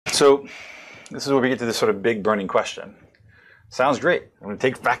So this is where we get to this sort of big burning question. Sounds great. I'm going to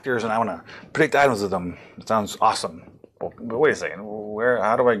take factors and I want to predict items with them. It sounds awesome. Well, but wait a second.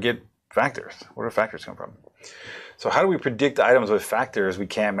 How do I get factors? Where do factors come from? So how do we predict items with factors we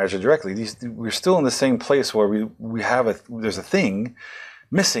can't measure directly? We're still in the same place where there's a thing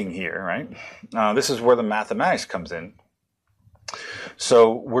missing here, right? This is where the mathematics comes in.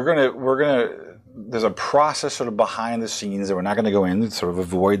 So there's a process sort of behind the scenes that we're not going to go in and sort of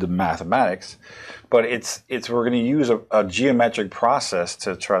avoid the mathematics, but we're going to use a geometric process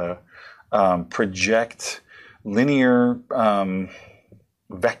to try to project linear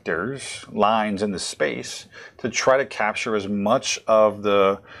vectors, lines in the space, to try to capture as much of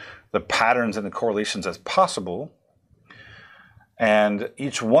the patterns and the correlations as possible. And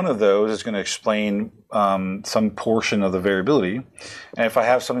each one of those is going to explain some portion of the variability. And if I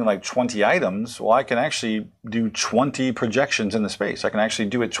have something like 20 items, well, I can actually do 20 projections in the space. I can actually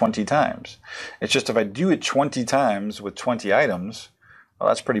do it 20 times. It's just if I do it 20 times with 20 items, well,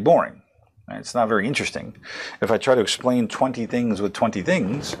 that's pretty boring. Right? It's not very interesting. If I try to explain 20 things with 20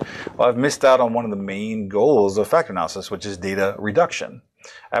 things, well, I've missed out on one of the main goals of factor analysis, which is data reduction.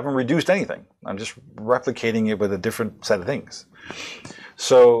 I haven't reduced anything. I'm just replicating it with a different set of things.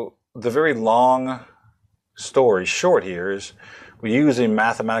 So the very long story short here is we use a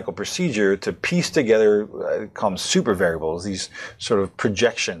mathematical procedure to piece together, I call them super variables, these sort of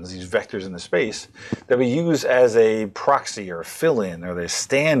projections, these vectors in the space that we use as a proxy or a fill-in or the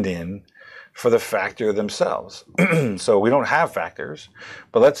stand-in for the factor themselves. So we don't have factors,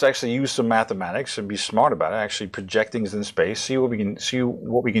 but let's actually use some mathematics and be smart about it, actually project things in space, see what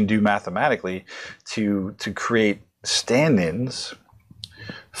we can do mathematically to create stand-ins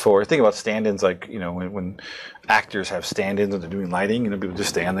for, think about stand-ins like, when actors have stand-ins and they're doing lighting, people just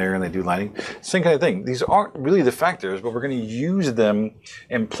stand there and they do lighting. Same kind of thing. These aren't really the factors, but we're going to use them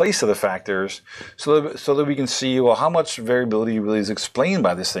in place of the factors so that we can see, well, how much variability really is explained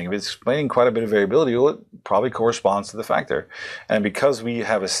by this thing. If it's explaining quite a bit of variability, well, it probably corresponds to the factor. And because we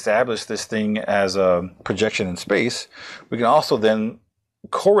have established this thing as a projection in space, we can also then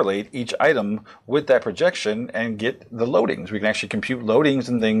correlate each item with that projection and get the loadings. We can actually compute loadings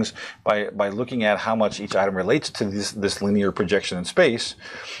and things by looking at how much each item relates to this linear projection in space,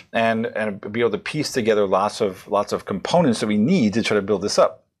 and be able to piece together lots of components that we need to try to build this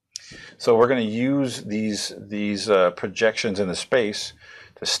up. So we're going to use these projections in the space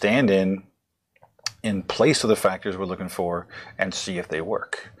to stand in place of the factors we're looking for and see if they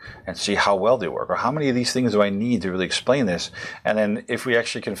work and see how well they work, or how many of these things do I need to really explain this. And then if we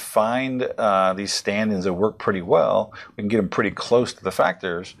actually can find these stand-ins that work pretty well, we can get them pretty close to the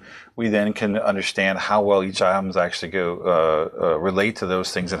factors, we then can understand how well each items actually relate to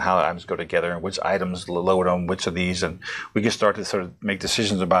those things and how items go together and which items load on which of these, and we can start to sort of make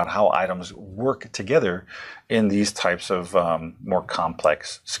decisions about how items work together in these types of more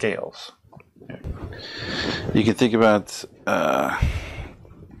complex scales. You can think about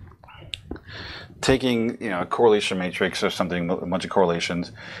taking a correlation matrix or something, a bunch of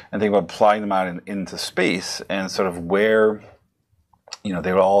correlations, and think about applying them out into space, and sort of where they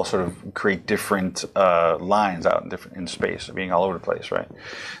would all sort of create different lines out in space, being all over the place, right?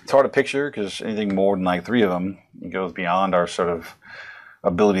 It's hard to picture because anything more than like 3 of them goes beyond our sort of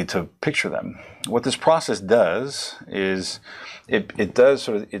ability to picture them. What this process does is it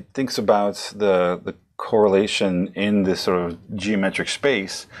thinks about the correlation in this sort of geometric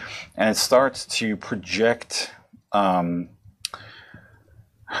space, and it starts to project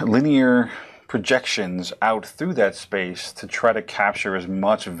linear projections out through that space to try to capture as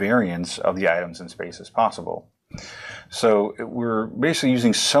much variance of the items in space as possible. So we're basically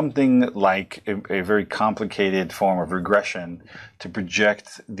using something like a very complicated form of regression to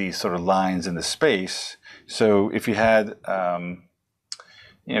project these sort of lines in the space. So if you had,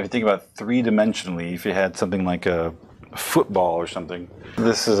 if you think about 3-dimensionally, if you had something like a football or something,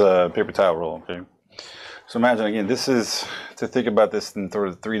 this is a paper towel roll, okay? So imagine, again, this is, to think about this in sort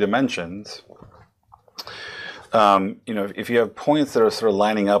of 3 dimensions, if you have points that are sort of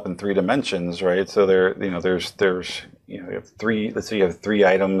lining up in 3 dimensions, right? So you have 3. Let's say you have 3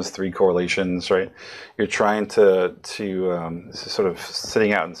 items, 3 correlations, right? You're trying to sort of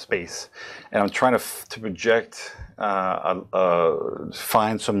sitting out in space, and I'm trying to project,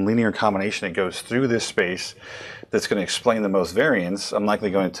 find some linear combination that goes through this space that's going to explain the most variance. I'm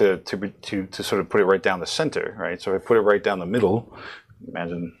likely going to sort of put it right down the center, right? So if I put it right down the middle,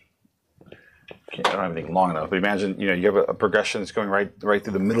 imagine. I don't have anything long enough, but imagine you have a progression that's going right through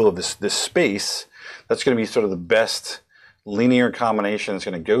the middle of this space. That's going to be sort of the best linear combination that's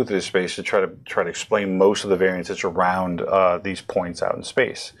going to go through the space to try to explain most of the variances around these points out in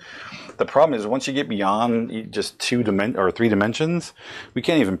space. The problem is once you get beyond just 3 dimensions, we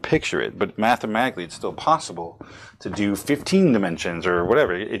can't even picture it. But mathematically, it's still possible to do 15 dimensions or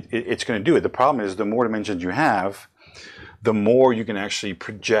whatever. It's going to do it. The problem is the more dimensions you have, the more you can actually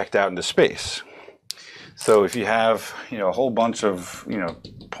project out into space. So if you have, a whole bunch of,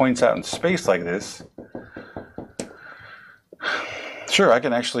 points out in space like this, sure, I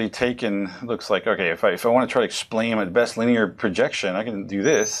can actually take and looks like, okay, if I want to try to explain my best linear projection, I can do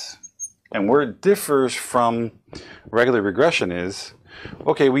this. And where it differs from regular regression is,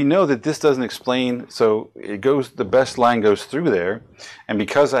 okay, we know that this doesn't explain, so the best line goes through there, and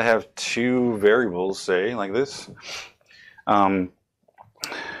because I have 2 variables, say, like this,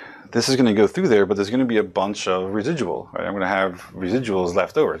 this is going to go through there, but there's going to be a bunch of residual, right? I'm going to have residuals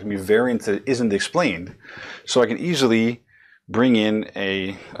left over. It's going to be variance that isn't explained. So I can easily bring in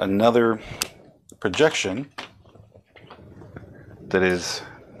another projection that is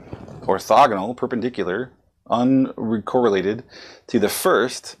orthogonal, perpendicular, uncorrelated to the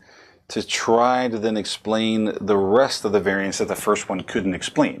first, to try to then explain the rest of the variance that the first one couldn't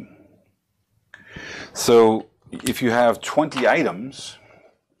explain. So if you have 20 items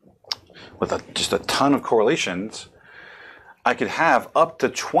with just a ton of correlations, I could have up to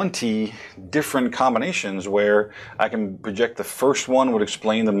 20 different combinations where I can project the first one would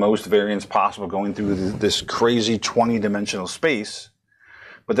explain the most variance possible going through this crazy 20-dimensional space.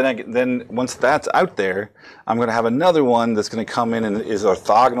 But then once that's out there, I'm going to have another one that's going to come in and is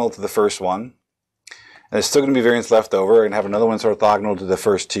orthogonal to the first one. And there's still going to be variance left over, and have another one that's orthogonal to the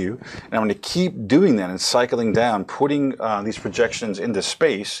first 2. And I'm going to keep doing that and cycling down, putting these projections into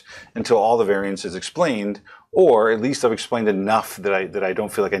space until all the variance is explained, or at least I've explained enough that I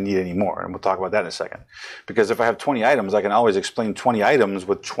don't feel like I need any more. And we'll talk about that in a second. Because if I have 20 items, I can always explain 20 items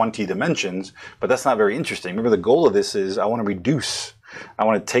with 20 dimensions, but that's not very interesting. Remember, the goal of this is I want to reduce. I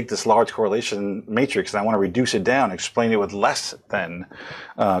want to take this large correlation matrix and I want to reduce it down, explain it with less than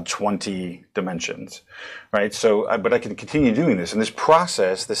 20 dimensions, right? So, but I can continue doing this. And this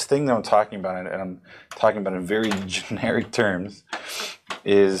process, this thing that I'm talking about, and I'm talking about in very generic terms,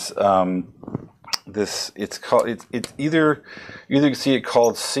 is this. It's called. It's either you can see it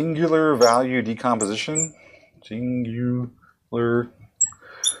called singular value decomposition, singular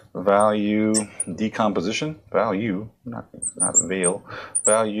value decomposition, value, not veil,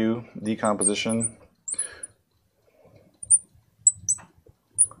 value decomposition.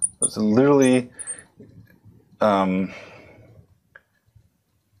 It's literally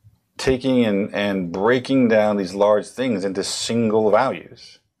taking and breaking down these large things into single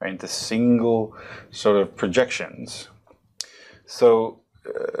values, right? Into single sort of projections. So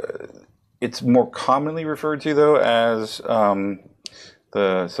it's more commonly referred to, though, as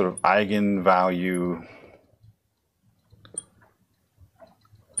the sort of eigenvector.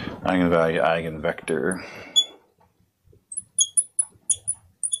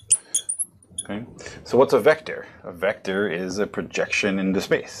 Okay, so what's a vector? A vector is a projection into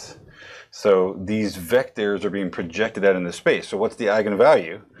space. So these vectors are being projected out into space. So what's the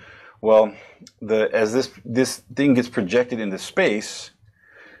eigenvalue? Well, as this thing gets projected into space,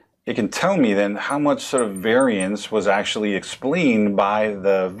 it can tell me then how much sort of variance was actually explained by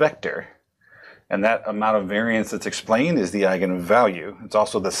the vector. And that amount of variance that's explained is the eigenvalue. It's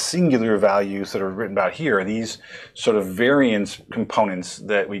also the singular value sort of written about here, these sort of variance components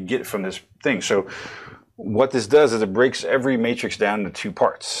that we get from this thing. So what this does is it breaks every matrix down into 2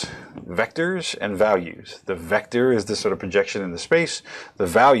 parts, vectors and values. The vector is this sort of projection into space. The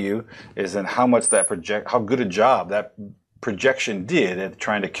value is then how much how good a job that projection did at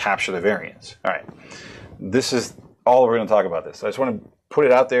trying to capture the variance. All right, this is all we're going to talk about this. I just want to put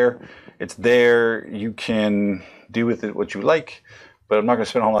it out there. It's there. You can do with it what you like, but I'm not going to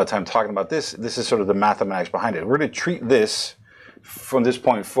spend a whole lot of time talking about this. This is sort of the mathematics behind it. We're going to treat this from this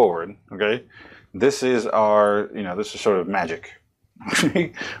point forward, okay? This is our, this is sort of magic.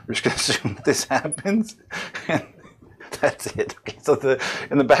 We're just going to assume that this happens, and that's it. Okay, so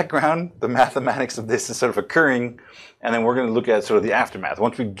in the background, the mathematics of this is sort of occurring, and then we're going to look at sort of the aftermath.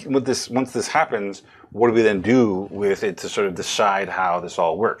 Once this happens, what do we then do with it to sort of decide how this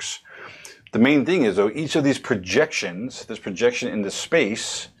all works? The main thing is, though, each of these projections, this projection into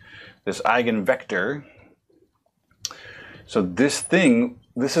space, this eigenvector, so this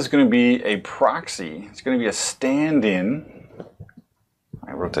is going to be a proxy. It's going to be a stand-in.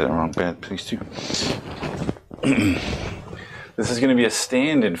 I wrote that wrong, bad, please too. This is going to be a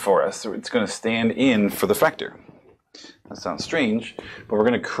stand-in for us. So it's going to stand in for the vector. That sounds strange, but we're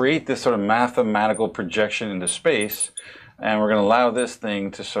going to create this sort of mathematical projection into space And we're going to allow this thing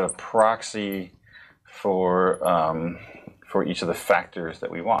to sort of proxy for each of the factors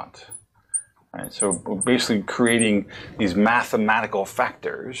that we want. All right, so we're basically creating these mathematical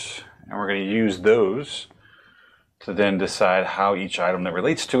factors, and we're going to use those to then decide how each item that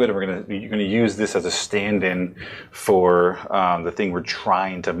relates to it. And you're going to use this as a stand-in for the thing we're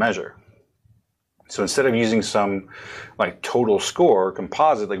trying to measure. So instead of using some like total score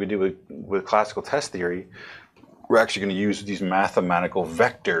composite like we do with classical test theory, we're actually going to use these mathematical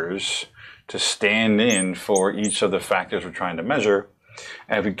vectors to stand in for each of the factors we're trying to measure.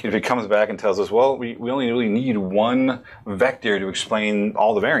 And if it comes back and tells us, well, we only really need one vector to explain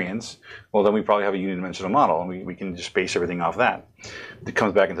all the variance, well, then we probably have a unidimensional model, and we can just base everything off that. If it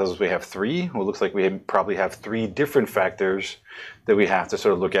comes back and tells us we have three, well, it looks like we probably have three different factors that we have to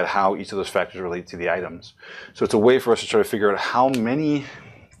sort of look at how each of those factors relate to the items. So it's a way for us to try to figure out how many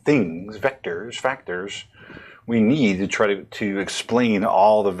things, vectors, factors, we need to try to explain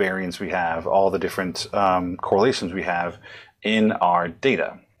all the variance we have, all the different correlations we have in our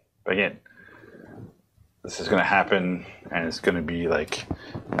data. But again, this is going to happen, and it's going to be like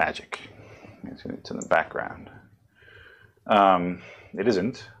magic. It's in the background. It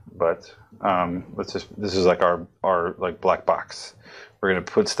isn't, but this is like our like black box. We're going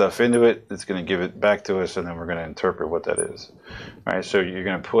to put stuff into it. It's going to give it back to us, and then we're going to interpret what that is. All right. So you're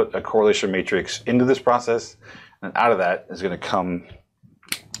going to put a correlation matrix into this process, and out of that is going to come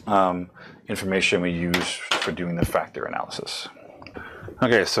information we use for doing the factor analysis.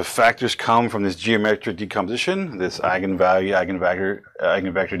 Okay, so factors come from this geometric decomposition, this eigenvalue,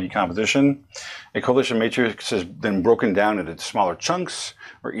 eigenvector decomposition. A correlation matrix is then broken down into smaller chunks,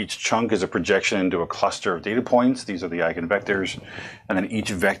 where each chunk is a projection into a cluster of data points. These are the eigenvectors. And then each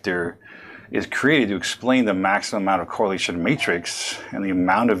vector is created to explain the maximum amount of correlation matrix, and the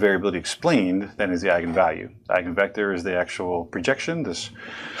amount of variability explained then is the eigenvalue. The eigenvector is the actual projection, this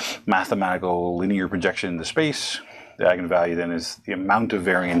mathematical linear projection into space. The eigenvalue then is the amount of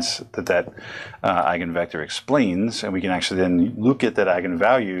variance that eigenvector explains, and we can actually then look at that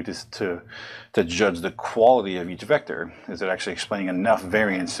eigenvalue to judge the quality of each vector. Is it actually explaining enough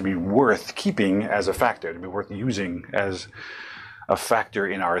variance to be worth keeping as a factor, to be worth using as a factor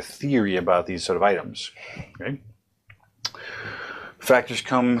in our theory about these sort of items? Okay. Factors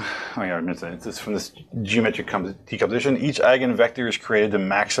come, it's from this geometric decomposition. Each eigenvector is created to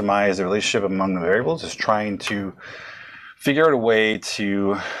maximize the relationship among the variables. It's trying to figure out a way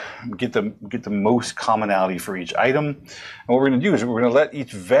to get the most commonality for each item. And what we're going to do is we're going to let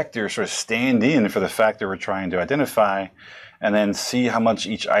each vector sort of stand in for the factor we're trying to identify, and then see how much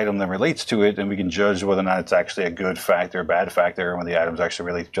each item then relates to it, and we can judge whether or not it's actually a good factor, a bad factor, and whether the items actually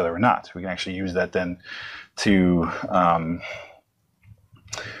relate to each other or not. We can actually use that then to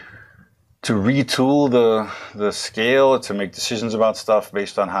retool the scale to make decisions about stuff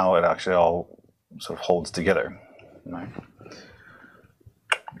based on how it actually all sort of holds together. Right?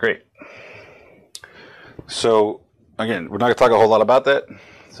 Great. So again, we're not going to talk a whole lot about that.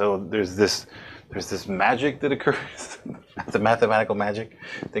 So there's this magic that occurs, the mathematical magic.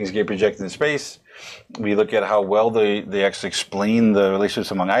 Things get projected in space. We look at how well they actually explain the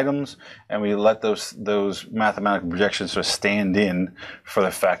relationships among items, and we let those mathematical projections sort of stand in for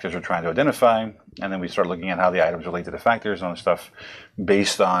the factors we're trying to identify, and then we start looking at how the items relate to the factors and other stuff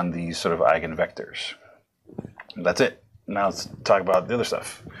based on these sort of eigenvectors. That's it. Now let's talk about the other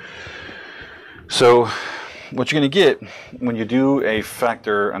stuff. So what you're going to get when you do a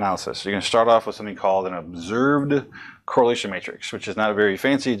factor analysis, you're going to start off with something called an observed correlation matrix, which is not very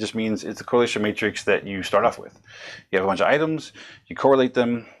fancy. It just means it's a correlation matrix that you start off with. You have a bunch of items, you correlate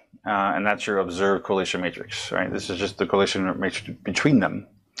them, and that's your observed correlation matrix. Right? This is just the correlation matrix between them.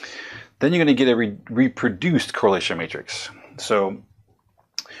 Then you're going to get a reproduced correlation matrix. So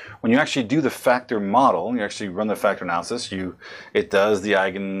when you actually do the factor model, you actually run the factor analysis, it does the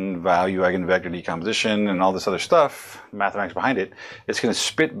eigenvalue, eigenvector decomposition, and all this other stuff, mathematics behind it. It's going to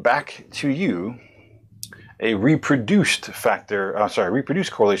spit back to you a reproduced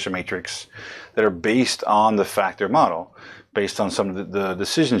correlation matrix that are based on the factor model, based on some of the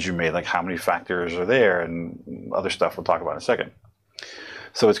decisions you made, like how many factors are there and other stuff we'll talk about in a second.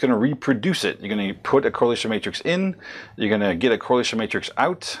 So it's going to reproduce it. You're going to put a correlation matrix in, you're going to get a correlation matrix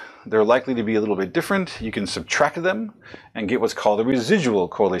out. They're likely to be a little bit different. You can subtract them and get what's called a residual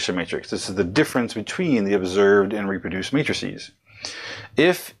correlation matrix. This is the difference between the observed and reproduced matrices.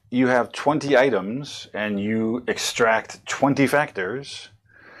 If you have 20 items and you extract 20 factors,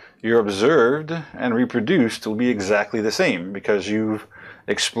 your observed and reproduced will be exactly the same because you've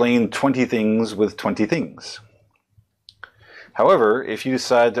explained 20 things with 20 things. However, if you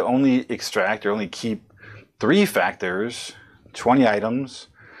decide to only extract or only keep 3 factors, 20 items,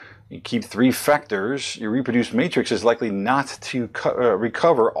 you keep 3 factors, your reproduced matrix is likely not to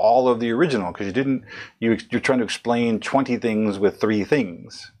recover all of the original, because you're trying to explain 20 things with 3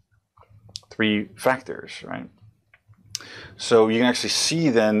 things, 3 factors, right? So you can actually see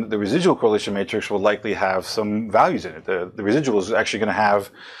then the residual correlation matrix will likely have some values in it. The residual is actually going to have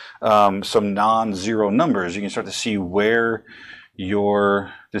some non-zero numbers. You can start to see where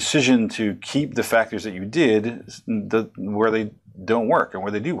your decision to keep the factors that you did, where they don't work and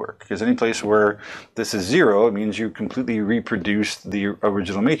where they do work. Because any place where this is 0, it means you completely reproduced the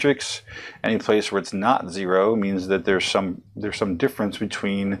original matrix. Any place where it's not 0 means that there's some difference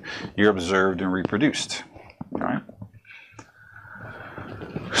between your observed and reproduced. All right.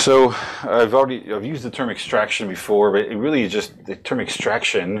 So I've used the term extraction before, but it really is just, the term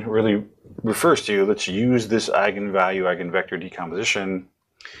extraction really refers to, let's use this eigenvalue, eigenvector decomposition,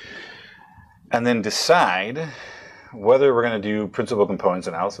 and then decide whether we're going to do principal components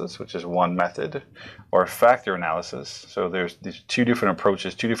analysis, which is one method, or factor analysis. So there's these 2 different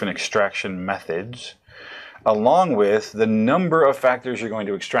approaches, 2 different extraction methods, along with the number of factors you're going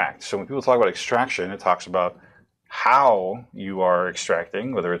to extract. So when people talk about extraction, it talks about how you are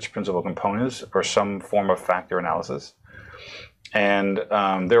extracting, whether it's principal components or some form of factor analysis. And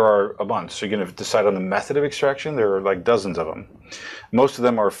there are a bunch. So you're going to decide on the method of extraction. There are like dozens of them. Most of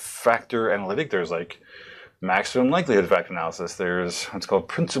them are factor analytic. There's like maximum likelihood factor analysis. There's what's called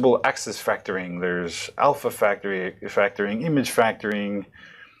principal axis factoring. There's alpha factoring, image factoring.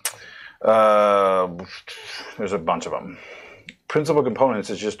 There's a bunch of them. Principal components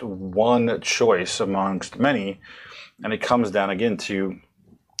is just one choice amongst many, and it comes down again to,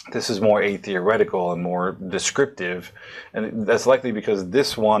 this is more atheoretical and more descriptive, and that's likely because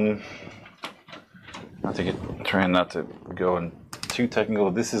this one, trying not to go in too technical,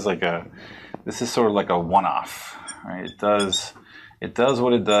 this is sort of like a one-off, right? It does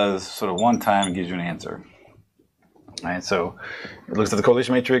what it does sort of one time and gives you an answer. Right, so it looks at the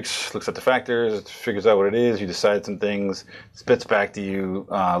correlation matrix, looks at the factors, it figures out what it is, you decide some things, spits back to you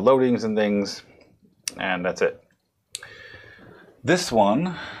loadings and things, and that's it. This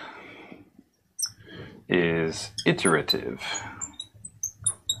one is iterative.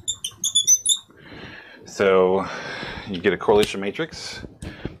 So you get a correlation matrix,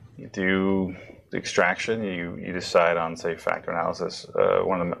 you do the extraction, you decide on, say, factor analysis,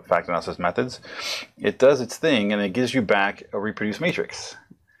 one of the factor analysis methods. It does its thing and it gives you back a reproduced matrix.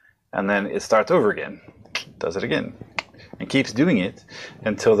 And then it starts over again, does it again, and keeps doing it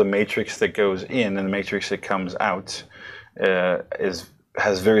until the matrix that goes in and the matrix that comes out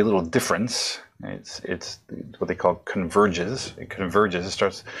has very little difference. It's what they call converges. It converges. It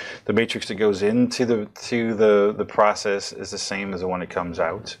starts, the matrix that goes into the process is the same as the one that comes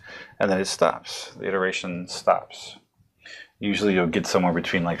out, and then it stops. The iteration stops. Usually you'll get somewhere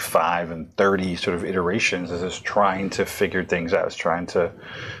between like 5 and 30 sort of iterations as it's trying to figure things out. It's trying to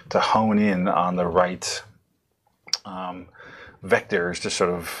hone in on the right vectors to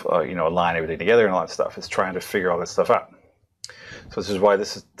sort of align everything together and all that stuff. It's trying to figure all that stuff out. So this is why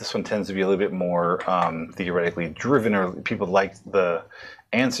this one tends to be a little bit more theoretically driven, or people like the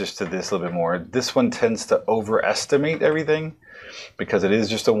answers to this a little bit more. This one tends to overestimate everything because it is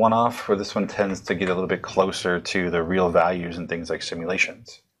just a one-off, where this one tends to get a little bit closer to the real values and things like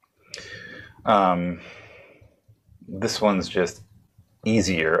simulations. This one's just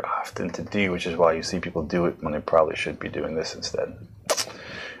easier often to do, which is why you see people do it when they probably should be doing this instead.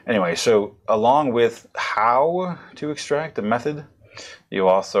 Anyway, so along with how to extract, the method, you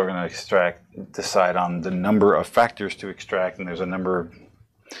also are going to decide on the number of factors to extract, and there's a number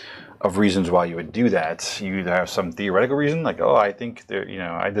of reasons why you would do that. You either have some theoretical reason, like, oh, I think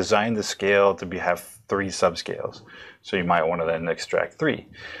I designed the scale to have 3 subscales, so you might want to then extract 3.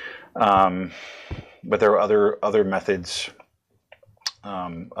 But there are other methods,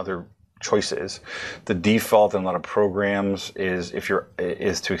 other choices. The default in a lot of programs is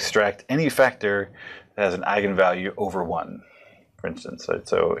to extract any factor that has an eigenvalue over 1. For instance,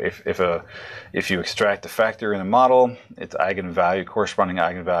 so if you extract a factor in a model, its corresponding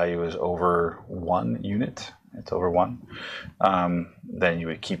eigenvalue is over 1 unit. It's over 1. Then you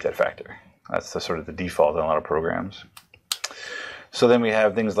would keep that factor. That's the sort of the default in a lot of programs. So then we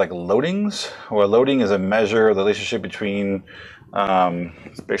have things like loadings. Well, loading is a measure of the relationship between,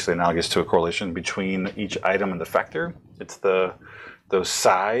 it's basically analogous to a correlation between each item and the factor. It's those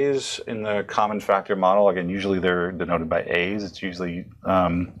size in the common factor model. Again, usually they're denoted by A's. It's usually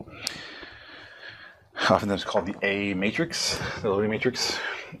often it's called the A matrix, the loading matrix.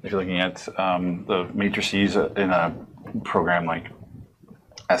 If you're looking at the matrices in a program like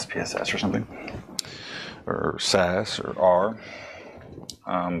SPSS or something. or SAS or R.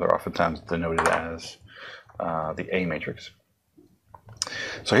 They're oftentimes denoted as the A matrix.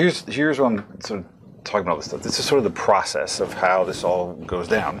 So here's what I'm sort of talking about this stuff. This is sort of the process of how this all goes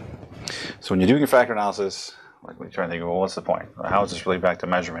down. So when you're doing a factor analysis, like when you're trying to think, well, what's the point? How is this really back to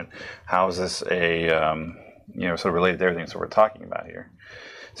measurement? How is this a sort of related to everything that we're talking about here?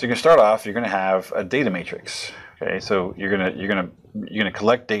 So you're going to start off. You're going to have a data matrix. Okay, so you're gonna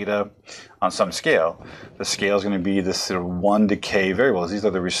collect data on some scale. The scale is going to be this sort of 1 to k variables. These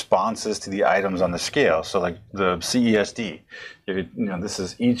are the responses to the items on the scale. So like the CESD, this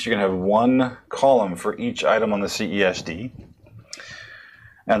is each. You're going to have one column for each item on the CESD,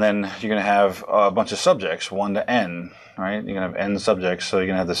 and then you're going to have a bunch of subjects, 1 to n. Right? You're going to have n subjects, so you're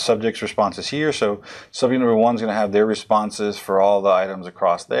going to have the subjects' responses here. So subject number 1 is going to have their responses for all the items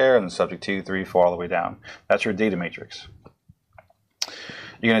across there, and subject 2, 3, 4, all the way down. That's your data matrix.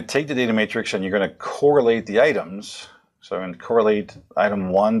 You're going to take the data matrix and you're going to correlate the items. So I'm going to correlate item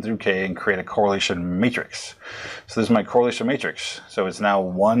 1 through k and create a correlation matrix. So this is my correlation matrix. So it's now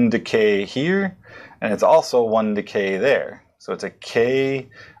 1 to k here, and it's also 1 to k there. So it's a k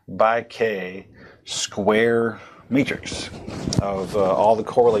by k square matrix of all the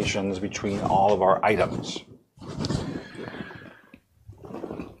correlations between all of our items.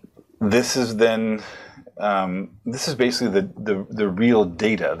 This is then this is basically the real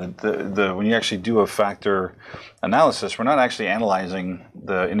data. When you actually do a factor analysis, we're not actually analyzing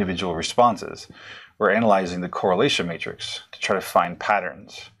the individual responses. We're analyzing the correlation matrix to try to find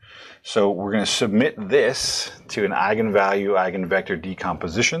patterns. So we're going to submit this to an eigenvalue eigenvector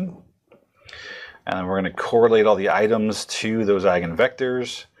decomposition. And then we're going to correlate all the items to those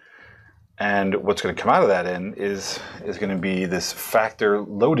eigenvectors. And what's going to come out of that end is going to be this factor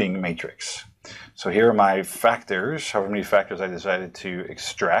loading matrix. So here are my factors, however many factors I decided to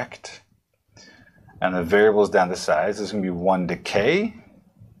extract. And the variables down the sides is going to be 1 to k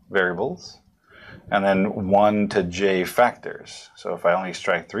variables. And then 1 to j factors. So if I only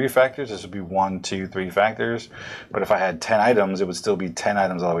extract 3 factors, this would be 1, 2, 3 factors. But if I had 10 items, it would still be 10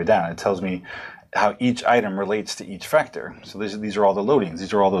 items all the way down. It tells me how each item relates to each factor. So these are all the loadings.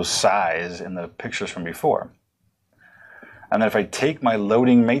 These are all those size in the pictures from before. And then if I take my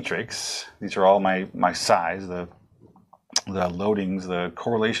loading matrix, these are all my size, the loadings, the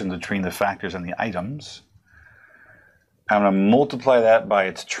correlations between the factors and the items. I'm going to multiply that by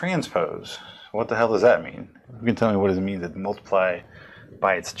its transpose. What the hell does that mean? You can tell me what does it mean to multiply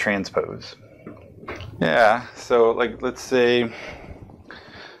by its transpose. Yeah, so like let's say,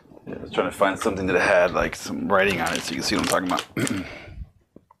 I was trying to find something that had like some writing on it so you can see what I'm talking about.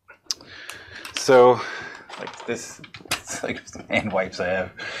 So like this, it's like some hand wipes I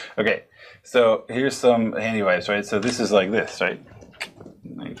have. Okay, so here's some handy wipes, right? So this is like this, right?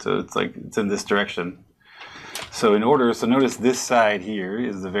 So it's like it's in this direction. So so notice this side here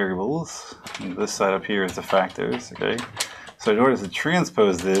is the variables, and this side up here is the factors, okay? So in order to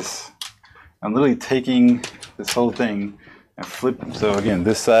transpose this, I'm literally taking this whole thing and flip. So again,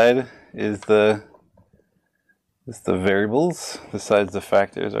 this side is the variables, this side's the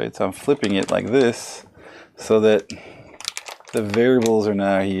factors, right? So I'm flipping it like this so that the variables are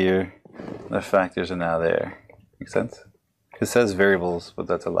now here, the factors are now there. Make sense? It says variables, but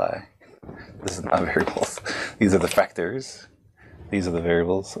that's a lie. This is not variables. These are the factors. These are the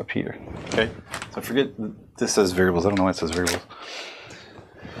variables up here. Okay? So forget this says variables. I don't know why it says variables.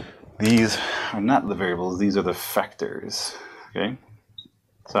 These are not the variables. These are the factors. Okay?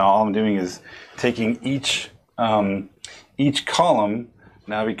 So all I'm doing is taking each column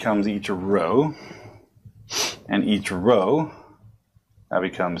now becomes each row, and each row now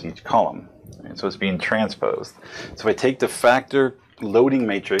becomes each column. Right? So it's being transposed. So if I take the factor loading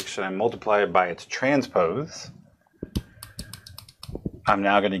matrix and I multiply it by its transpose, I'm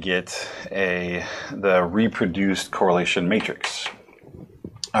now going to get the reproduced correlation matrix.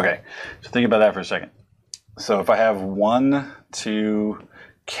 Okay, so think about that for a second. So if I have 1 to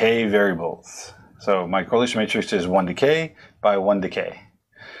k variables, so my correlation matrix is 1 to k by 1 to k.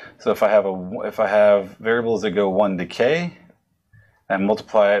 So if I have variables that go 1 to k, and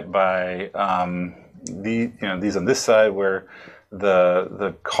multiply it by these on this side where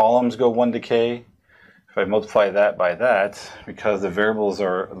the columns go 1 to k. If I multiply that by that, because the variables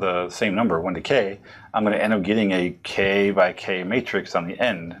are the same number, 1 to k, I'm going to end up getting a k by k matrix on the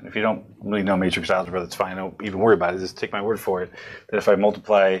end. If you don't really know matrix algebra, that's fine. Don't even worry about it. Just take my word for it. That if I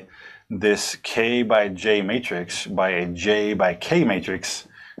multiply this k by j matrix by a j by k matrix,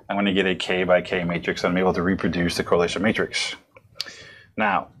 I'm going to get a k by k matrix, and I'm able to reproduce the correlation matrix.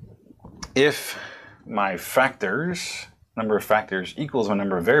 Now, if my factors, number of factors equals my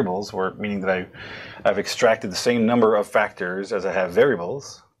number of variables, or meaning that I've extracted the same number of factors as I have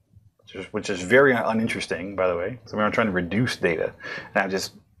variables, which is very uninteresting, by the way. So when I'm trying to reduce data, and I've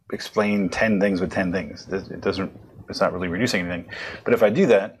just explained 10 things with 10 things. It's not really reducing anything. But if I do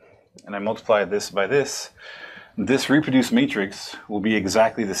that, and I multiply this by this reproduced matrix will be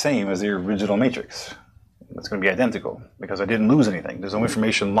exactly the same as the original matrix. It's going to be identical because I didn't lose anything. There's no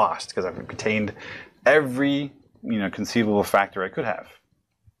information lost because I've retained every conceivable factor I could have.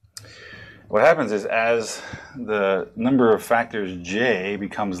 What happens is as the number of factors j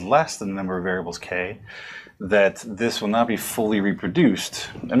becomes less than the number of variables k, that this will not be fully reproduced,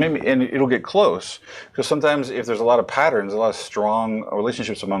 and it'll get close, because sometimes if there's a lot of patterns, a lot of strong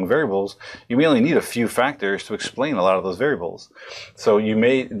relationships among variables, you may only need a few factors to explain a lot of those variables. So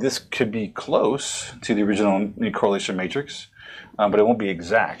this could be close to the original correlation matrix, but it won't be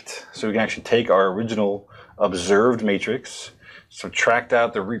exact. So we can actually take our original observed matrix, subtract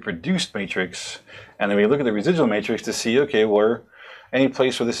out the reproduced matrix, and then we look at the residual matrix to see, okay, where any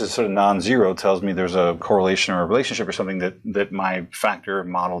place where this is sort of non-zero tells me there's a correlation or a relationship or something that my factor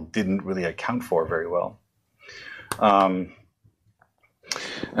model didn't really account for very well. And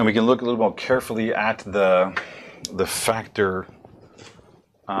we can look a little more carefully at the factor.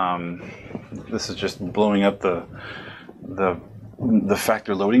 This is just blowing up the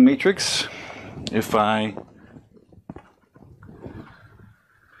factor loading matrix. If I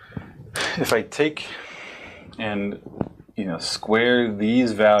take and square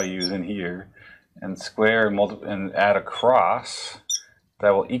these values in here and square and add across,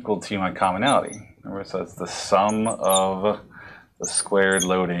 that will equal to my commonality. Remember, so it's the sum of the squared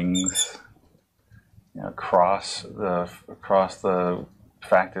loadings across the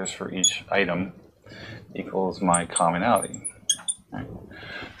factors for each item equals my commonality. Right?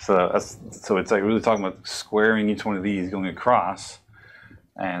 So it's like really talking about squaring each one of these, going across,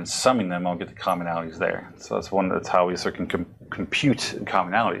 and summing them, I'll get the commonalities there. So that's how we sort of can compute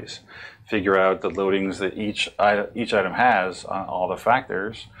commonalities, figure out the loadings that each item has on all the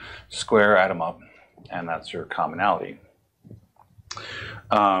factors, square, add them up, and that's your commonality.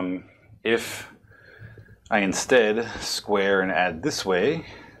 If I instead square and add this way,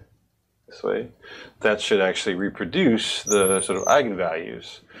 that should actually reproduce the sort of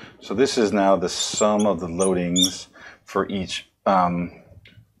eigenvalues. So this is now the sum of the loadings for each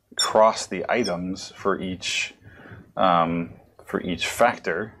cross the items for each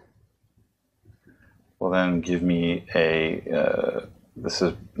factor will then give me a this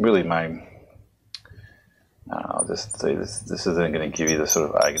is really my I'll just say this isn't going to give you the sort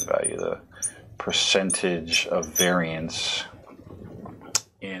of eigenvalue, the percentage of variance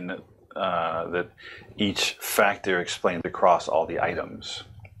in that each factor explains across all the items.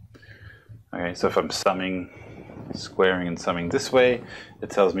 Okay, so if I'm squaring and summing this way, it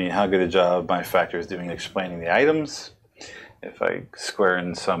tells me how good a job my factor is doing explaining the items. If I square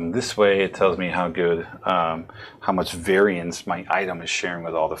and sum this way, it tells me how much variance my item is sharing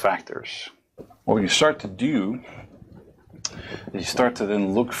with all the factors. What you start to do is you start to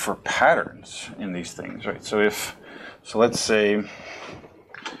then look for patterns in these things, right? So let's say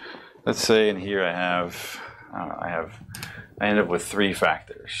in here I end up with 3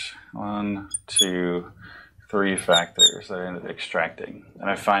 factors. 1, 2, 3 factors that I ended up extracting, and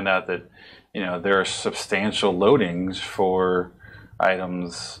I find out that there are substantial loadings for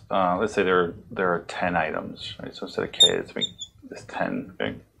items. Let's say there are 10 items, right? So instead of k, let's make this 10.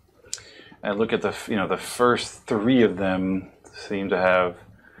 Okay? And I look at the first 3 of them seem to have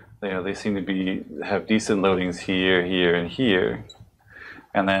they seem to have decent loadings here, here, and here,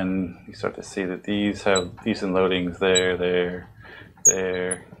 and then you start to see that these have decent loadings there, there,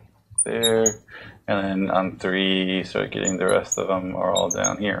 there, there. And then on 3, you start getting the rest of them are all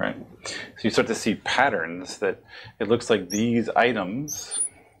down here, right? So you start to see patterns that it looks like these items,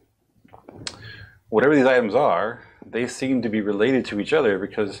 whatever these items are, they seem to be related to each other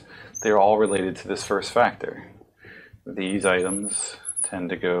because they're all related to this first factor. These items tend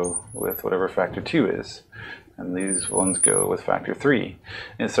to go with whatever factor 2 is, and these ones go with factor 3.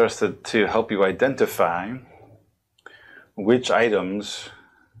 And it starts to help you identify which items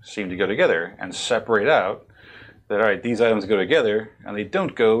seem to go together and separate out that, all right, these items go together and they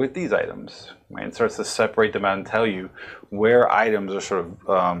don't go with these items. Right? It starts to separate them out and tell you where items are sort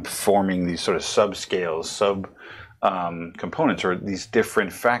of forming these sort of subscales, components, or these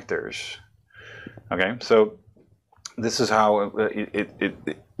different factors. Okay, so this is how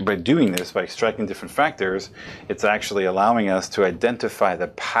by doing this, by extracting different factors, it's actually allowing us to identify the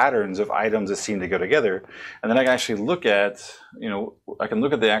patterns of items that seem to go together. And then I can actually look at, I can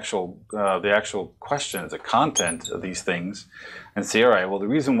look at the actual questions, the content of these things, and see, all right, well, the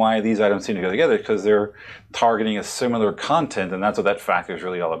reason why these items seem to go together is because they're targeting a similar content, and that's what that factor is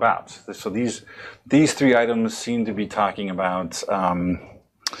really all about. So these three items seem to be talking about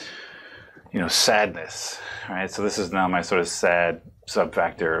sadness, right? So this is now my sort of sad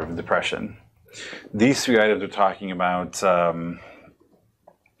subfactor of depression. These three items are talking about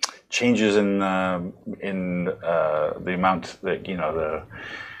changes in the amount that, the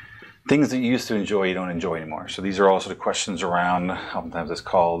things that you used to enjoy, you don't enjoy anymore. So these are also the questions around, oftentimes it's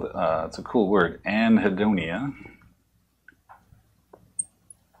called, it's a cool word, anhedonia.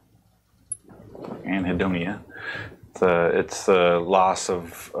 Anhedonia. It's the loss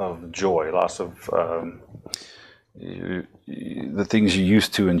of joy, loss of the things you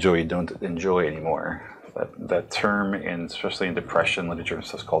used to enjoy, you don't enjoy anymore. That term, especially in depression literature,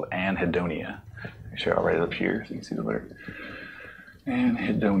 is called anhedonia. Actually, I'll write it up here so you can see the letter.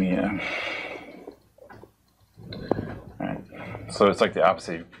 Anhedonia. All right. So it's like the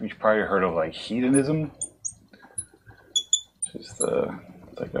opposite. You've probably heard of like hedonism, which is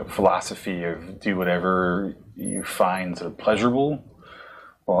like a philosophy of do whatever you find sort of pleasurable.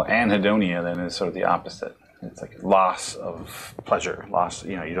 Well, anhedonia then is sort of the opposite. It's like loss of pleasure, loss,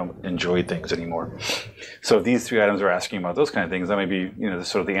 you don't enjoy things anymore. So if these three items are asking about those kind of things, that may be,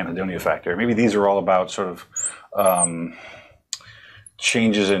 sort of the anhedonia factor. Maybe these are all about sort of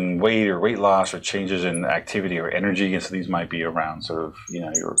changes in weight or weight loss or changes in activity or energy. And so these might be around sort of,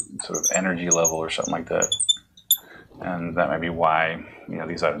 your sort of energy level or something like that. And that might be why,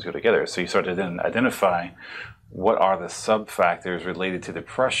 these items go together. So you start to then identify what are the sub-factors related to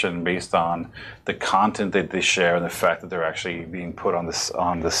depression based on the content that they share and the fact that they're actually being put on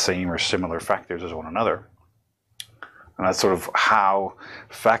the same or similar factors as one another. And that's sort of how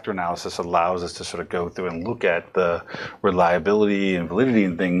factor analysis allows us to sort of go through and look at the reliability and validity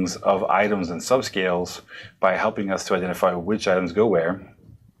and things of items and subscales by helping us to identify which items go where,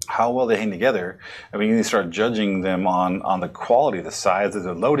 how well they hang together, and we can start judging them on the quality, the size of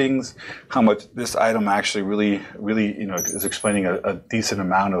the loadings, how much this item actually really is explaining a decent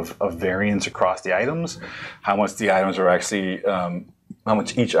amount of variance across the items, how much the items are actually, how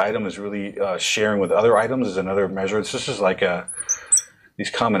much each item is really sharing with other items is another measure. It's just like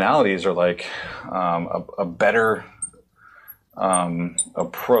these commonalities are like a better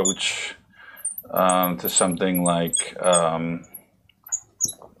approach to something like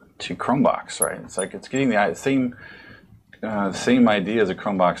to Chromevox, right? It's like it's getting the same idea as a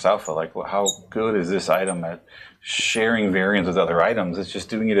Chromevox alpha. Like, well, how good is this item at sharing variance with other items? It's just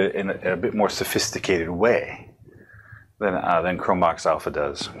doing it in a bit more sophisticated way than Chromevox alpha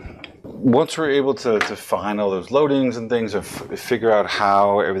does. Once we're able to find all those loadings and things, and figure out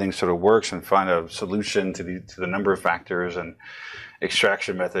how everything sort of works, and find a solution to the number of factors and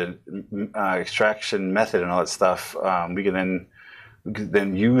extraction method, and all that stuff, we can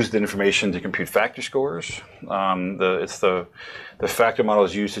then use the information to compute factor scores. The factor model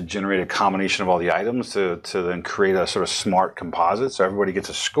is used to generate a combination of all the items to then create a sort of smart composite. So everybody gets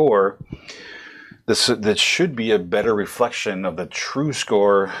a score that should be a better reflection of the true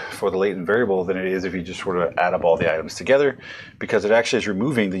score for the latent variable than it is if you just sort of add up all the items together, because it actually is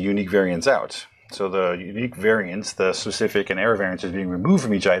removing the unique variance out. So the unique variance, the specific and error variance, is being removed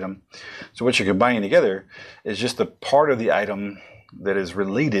from each item. So what you're combining together is just the part of the item that is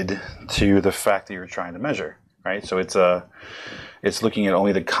related to the fact that you're trying to measure, right? So it's looking at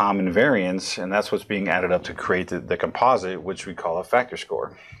only the common variance, and that's what's being added up to create the composite, which we call a factor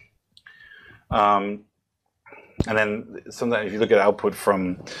score. And then sometimes if you look at output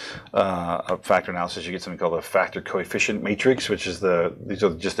from a factor analysis, you get something called a factor coefficient matrix, which is these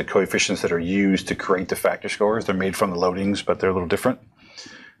are just the coefficients that are used to create the factor scores. They're made from the loadings, but they're a little different.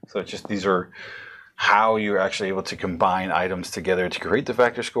 So it's just, these are how you're actually able to combine items together to create the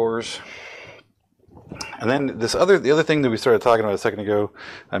factor scores. And then the other thing that we started talking about a second ago,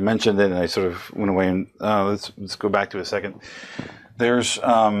 I mentioned it and I sort of went away, and let's go back to it a second. There's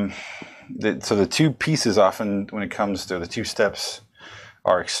so the two pieces often when it comes to the two steps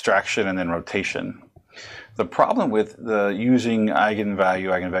are extraction and then rotation. The problem with using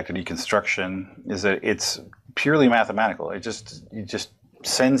eigenvector deconstruction is that it's purely mathematical. It just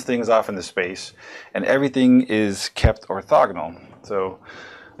sends things off into space, and everything is kept orthogonal. So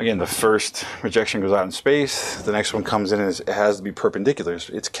again, the first rejection goes out in space, the next one comes in and it has to be perpendicular.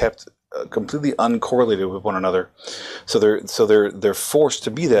 It's kept completely uncorrelated with one another. So they're forced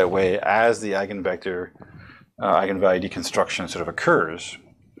to be that way as the eigenvector eigenvalue deconstruction sort of occurs,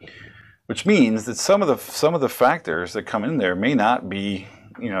 which means that some of the factors that come in there may not be,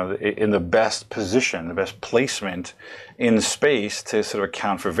 in the best position, the best placement in space to sort of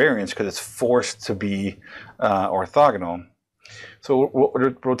account for variance, because it's forced to be orthogonal. So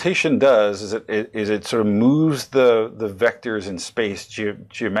what rotation does is it sort of moves the vectors in space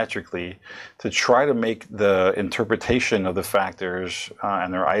geometrically to try to make the interpretation of the factors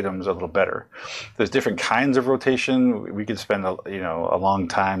and their items a little better. There's different kinds of rotation. We could spend a long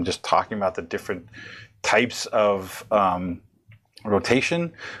time just talking about the different types of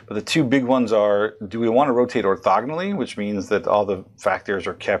rotation, but the two big ones are: do we want to rotate orthogonally, which means that all the factors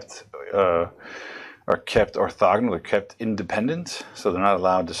are kept orthogonal, they're kept independent, so they're not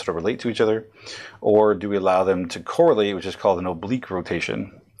allowed to sort of relate to each other, or do we allow them to correlate, which is called an oblique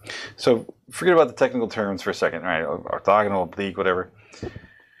rotation? So forget about the technical terms for a second, right? Orthogonal, oblique, whatever.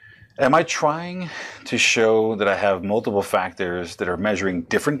 Am I trying to show that I have multiple factors that are measuring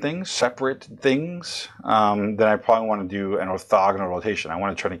different things, separate things? Then I probably want to do an orthogonal rotation. I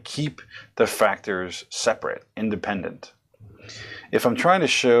want to try to keep the factors separate, independent. If I'm trying to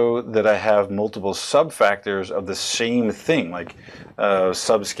show that I have multiple subfactors of the same thing, like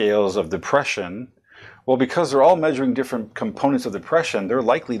subscales of depression, well, because they're all measuring different components of depression, they're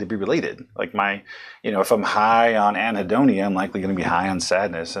likely to be related. Like if I'm high on anhedonia, I'm likely going to be high on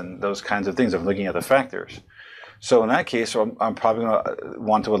sadness, and those kinds of things. I'm looking at the factors. So in that case, I'm probably going to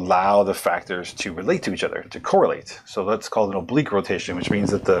want to allow the factors to relate to each other, to correlate. So that's called an oblique rotation, which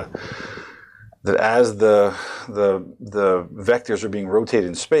means that as the vectors are being rotated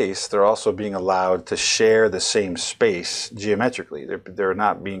in space, they're also being allowed to share the same space geometrically. They're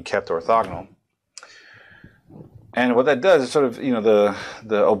not being kept orthogonal. And what that does is sort of,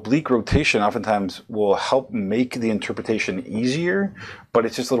 the oblique rotation oftentimes will help make the interpretation easier, but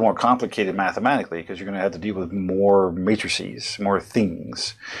it's just a little more complicated mathematically, because you're going to have to deal with more matrices, more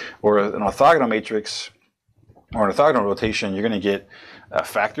things. Or an orthogonal matrix, or an orthogonal rotation, you're going to get a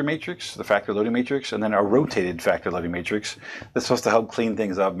factor matrix, the factor loading matrix, and then a rotated factor loading matrix that's supposed to help clean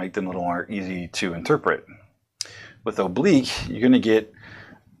things up, make them a little more easy to interpret. With oblique, you're going to get,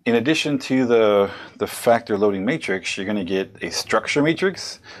 in addition to the factor loading matrix, you're going to get a structure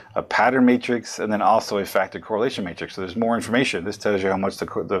matrix, a pattern matrix, and then also a factor correlation matrix. So there's more information. This tells you how much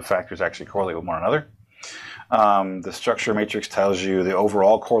the factors actually correlate with one another. The structure matrix tells you the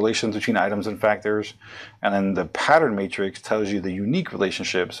overall correlations between items and factors, and then the pattern matrix tells you the unique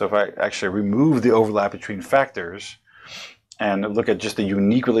relationship. So if I actually remove the overlap between factors and look at just the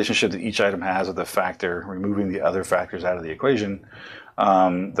unique relationship that each item has with the factor, removing the other factors out of the equation,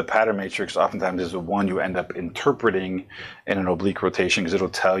 the pattern matrix oftentimes is the one you end up interpreting in an oblique rotation, because it'll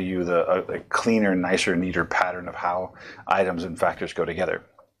tell you a cleaner, nicer, neater pattern of how items and factors go together.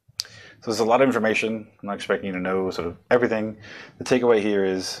 So there's a lot of information. I'm not expecting you to know sort of everything. The takeaway here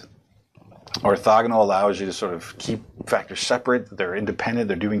is orthogonal allows you to sort of keep factors separate. They're independent.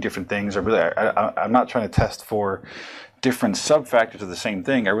 They're doing different things. I'm not trying to test for different subfactors of the same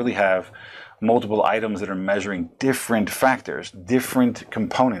thing. I really have multiple items that are measuring different factors, different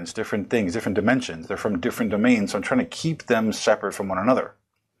components, different things, different dimensions. They're from different domains, so I'm trying to keep them separate from one another.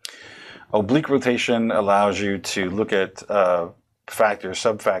 Oblique rotation allows you to look at factors,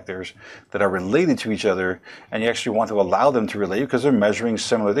 subfactors that are related to each other, and you actually want to allow them to relate because they're measuring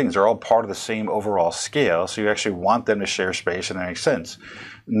similar things. They're all part of the same overall scale, so you actually want them to share space, and that makes sense.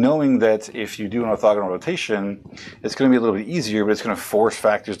 Knowing that if you do an orthogonal rotation, it's going to be a little bit easier, but it's going to force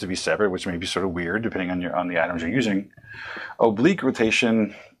factors to be separate, which may be sort of weird depending on the items you're using. Oblique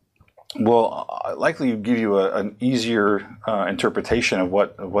rotation will likely give you an easier interpretation of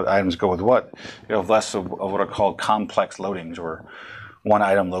what items go with what. You have less of what are called complex loadings, where one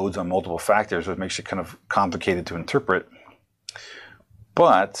item loads on multiple factors, which makes it kind of complicated to interpret.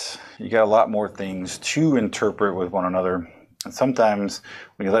 But you got a lot more things to interpret with one another. And sometimes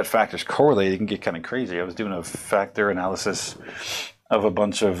when you let factors correlate, it can get kind of crazy. I was doing a factor analysis of a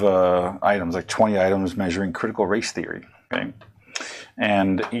bunch of items, like 20 items measuring critical race theory. Okay?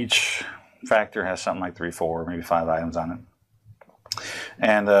 And each factor has something like 3, 4, maybe 5 items on it.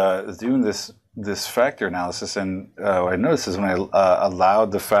 And doing this factor analysis, and what I noticed is when I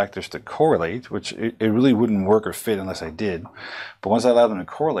allowed the factors to correlate, which it really wouldn't work or fit unless I did, but once I allowed them to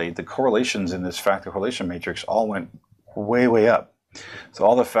correlate, the correlations in this factor correlation matrix all went way, way up. So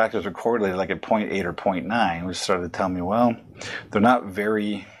all the factors were correlated like at 0.8 or 0.9, which started to tell me, well, they're not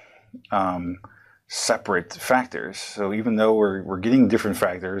very separate factors. So even though we're getting different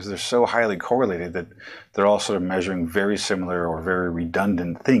factors, they're so highly correlated that they're all sort of measuring very similar or very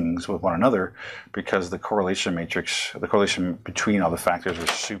redundant things with one another, because the correlation matrix, the correlation between all the factors is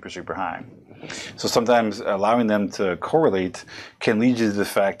super, super high. So sometimes allowing them to correlate can lead you to the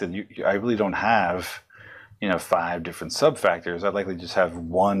fact that I really don't have 5 different sub-factors. I'd likely just have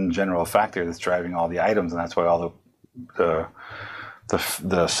one general factor that's driving all the items, and that's why all the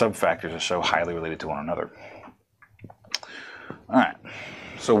sub-factors are so highly related to one another. All right.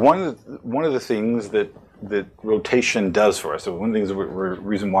 So one of the things that rotation does for us, so one of the things, the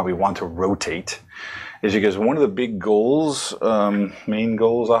reason why we want to rotate, is because one of the big goals, main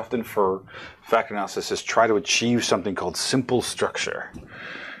goals often for factor analysis, is try to achieve something called simple structure.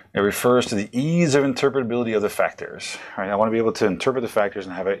 It refers to the ease of interpretability of the factors. Right? I want to be able to interpret the factors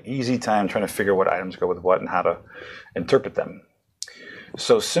and have an easy time trying to figure what items go with what and how to interpret them.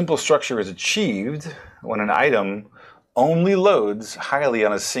 So simple structure is achieved when an item only loads highly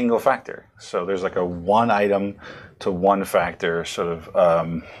on a single factor. So there's like a one item to one factor sort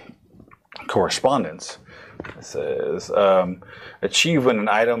of correspondence. It says achieve when an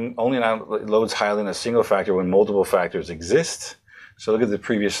item only loads highly on a single factor when multiple factors exist. So look at the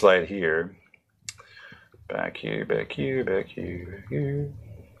previous slide here. Back here, back here, back here, back here.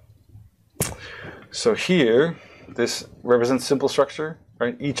 So here, this represents simple structure,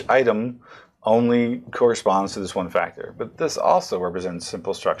 right? Each item only corresponds to this one factor. But this also represents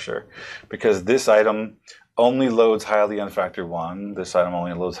simple structure, because this item only loads highly on factor 1. This item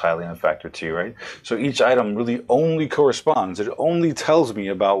only loads highly on factor 2, right? So each item really only corresponds. It only tells me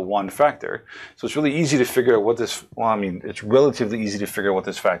about one factor. So it's really easy to figure out what this, well, I mean, it's relatively easy to figure out what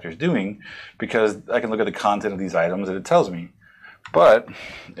this factor is doing, because I can look at the content of these items and it tells me. But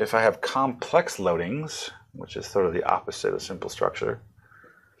if I have complex loadings, which is sort of the opposite of simple structure,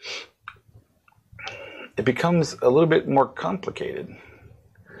 it becomes a little bit more complicated.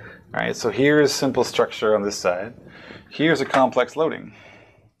 All right, so here's simple structure on this side. Here's a complex loading.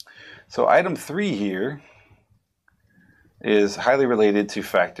 So item 3 here is highly related to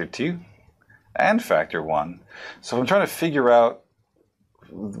factor 2 and factor 1. So if I'm trying to figure out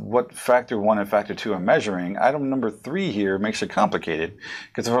what factor 1 and factor 2 are measuring, item number 3 here makes it complicated,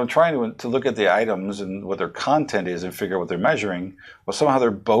 because if I'm trying to look at the items and what their content is and figure out what they're measuring, well, somehow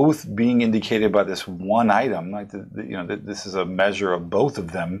they're both being indicated by this one item. Like this is a measure of both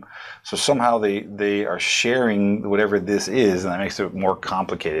of them. So somehow they are sharing whatever this is, and that makes it more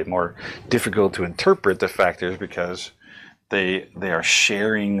complicated, more difficult to interpret the factors, because they are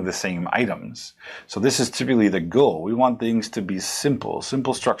sharing the same items. So this is typically the goal. We want things to be simple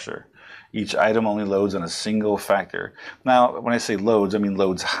structure. Each item only loads on a single factor. Now, when I say loads, I mean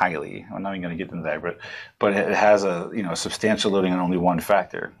loads highly. I'm not even going to get into that, but it has a substantial loading on only one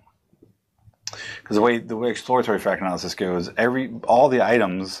factor. Because the way exploratory factor analysis goes, all the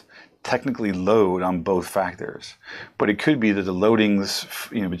items technically load on both factors, but it could be that the loadings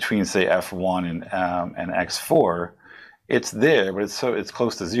between, say, F1 and X4, it's there, but it's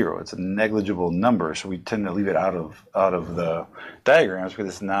close to 0. It's a negligible number, so we tend to leave it out of the diagrams because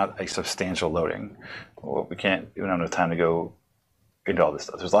it's not a substantial loading. Well, we don't have enough time to go into all this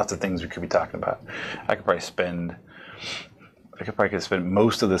stuff. There's lots of things we could be talking about. I could probably spend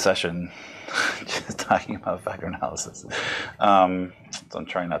most of the session just talking about factor analysis. So I'm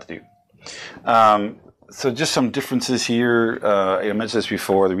trying not to do. So just some differences here. I mentioned this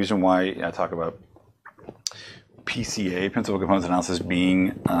before. The reason why I talk about PCA, principal components analysis,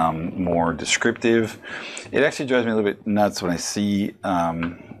 being more descriptive, it actually drives me a little bit nuts when I see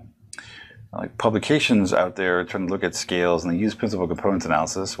like publications out there trying to look at scales and they use principal components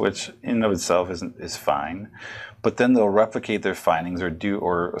analysis, which in and of itself is fine, but then they'll replicate their findings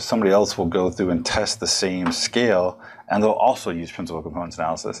or somebody else will go through and test the same scale and they'll also use principal components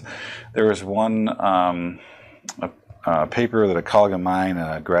analysis. There was one paper that a colleague of mine,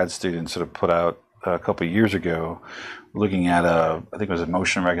 a grad student, sort of put out a couple of years ago, looking at I think it was a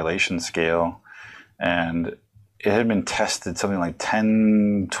motion regulation scale, and it had been tested something like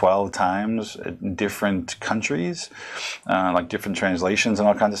 10, 12 times in different countries, like different translations and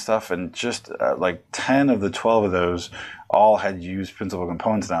all kinds of stuff, and just like 10 of the 12 of those all had used principal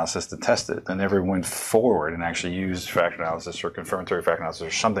components analysis to test it. They never went forward and actually used factor analysis or confirmatory factor analysis or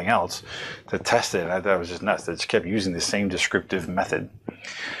something else to test it. And I thought it was just nuts. They just kept using the same descriptive method.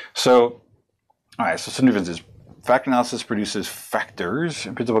 So all right, so some differences. Factor analysis produces factors,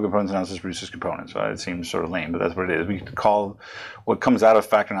 and principal components analysis produces components. It seems sort of lame, but that's what it is. We call what comes out of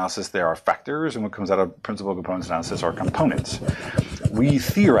factor analysis, there are factors, and what comes out of principal components analysis are components. We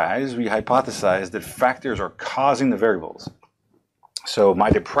hypothesize that factors are causing the variables. So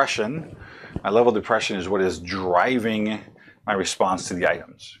my depression My level of depression is what is driving my response to the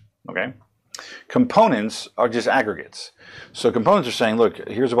items. Okay. Components are just aggregates. So components are saying, look,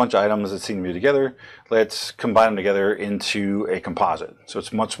 here's a bunch of items that seem to be together. Let's combine them together into a composite. So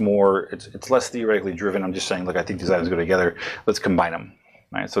it's much more, it's less theoretically driven. I'm just saying, look, I think these items go together. Let's combine them.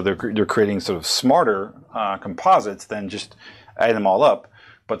 Right? So they're creating sort of smarter composites than just adding them all up,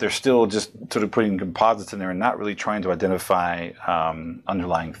 but they're still just sort of putting composites in there and not really trying to identify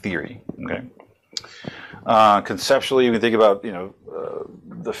underlying theory. Okay. Conceptually, we think about,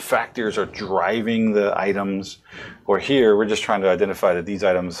 the factors are driving the items, or here we're just trying to identify that these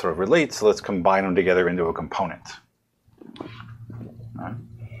items sort of relate, so let's combine them together into a component.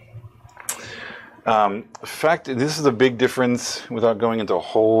 This is a big difference without going into a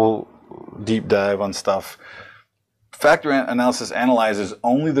whole deep dive on stuff. Factor analysis analyzes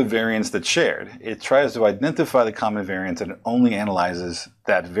only the variance that's shared. It tries to identify the common variance, and it only analyzes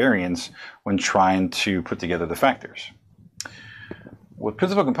that variance when trying to put together the factors. With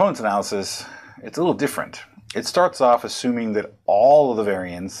principal components analysis, it's a little different. It starts off assuming that all of the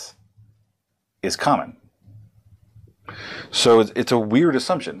variance is common. So it's a weird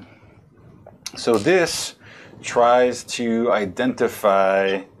assumption. So this tries to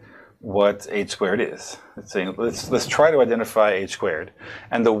identify what h squared is. It's saying, let's try to identify h squared.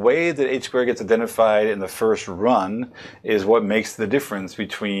 And the way that h squared gets identified in the first run is what makes the difference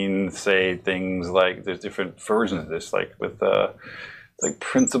between, say, things like, there's different versions of this, like with like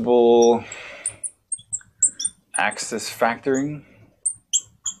principal axis factoring,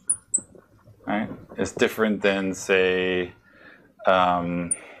 right? It's different than, say,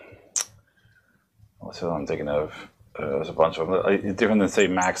 what's the one I'm thinking of? There's a bunch of them. Different than, say,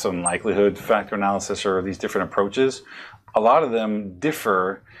 maximum likelihood factor analysis, or these different approaches. A lot of them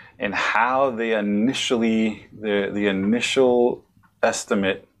differ in how they initially, the initial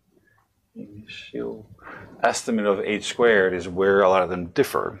estimate of h squared is where a lot of them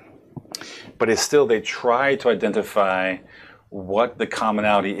differ. But it's still, they try to identify what the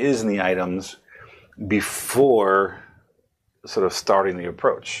commonality is in the items before sort of starting the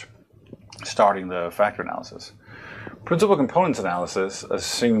approach, starting the factor analysis. Principal components analysis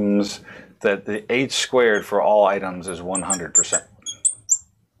assumes that the h squared for all items is 100%.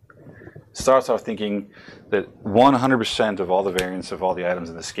 Starts off thinking that 100% of all the variance of all the items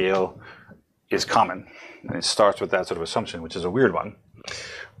in the scale is common. And it starts with that sort of assumption, which is a weird one.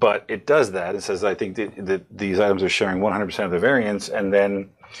 But it does that. It says, I think that these items are sharing 100% of the variance, and then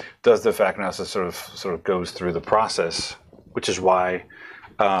does the factor analysis sort of goes through the process, which is why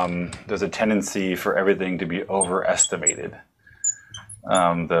there's a tendency for everything to be overestimated.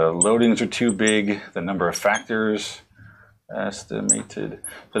 The loadings are too big, the number of factors estimated,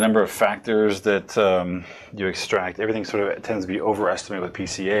 the number of factors that you extract, everything sort of tends to be overestimated with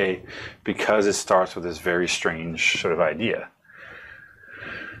PCA because it starts with this very strange sort of idea.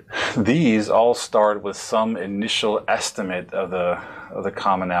 These all start with some initial estimate of the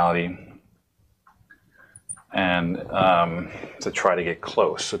commonality, and to try to get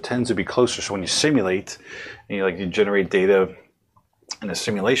close. So it tends to be closer. So when you simulate, and you generate data in a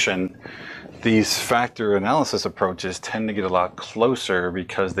simulation, these factor analysis approaches tend to get a lot closer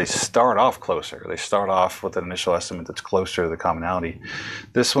because they start off closer. They start off with an initial estimate that's closer to the commonality.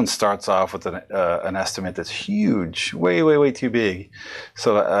 This one starts off with an estimate that's huge, way, way, way too big.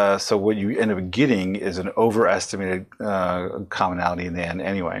 So, so what you end up getting is an overestimated commonality in the end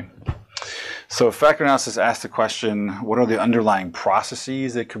anyway. So factor analysis asks the question: what are the underlying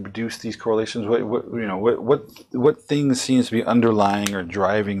processes that could produce these correlations? What things seems to be underlying or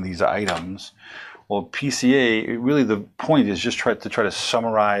driving these items? Well, PCA, really the point is just to try to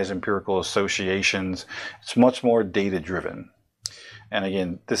summarize empirical associations. It's much more data driven. And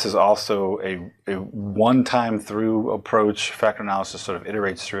again, this is also a one-time through approach. Factor analysis sort of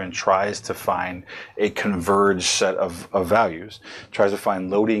iterates through and tries to find a converged set of values. Tries to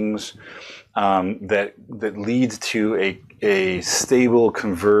find loadings that leads to a stable,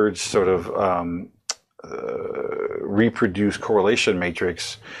 converged sort of reproduce correlation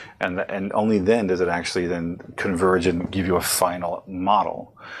matrix, and only then does it actually then converge and give you a final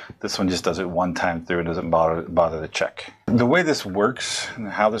model. This one just does it one time through and doesn't bother to check. The way this works and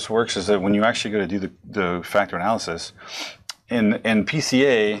how this works is that when you actually go to do the factor analysis in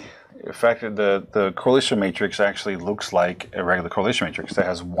PCA, the correlation matrix actually looks like a regular correlation matrix that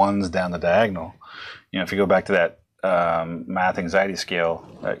has ones down the diagonal. If you go back to that math anxiety scale,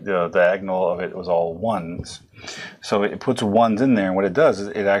 the diagonal of it was all ones. So it puts ones in there, and what it does is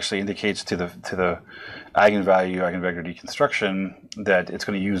it actually indicates to the eigenvalue, eigenvector deconstruction that it's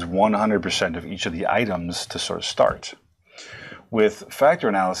going to use 100% of each of the items to sort of start. With factor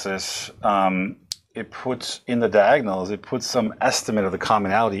analysis, it puts in the diagonals, it puts some estimate of the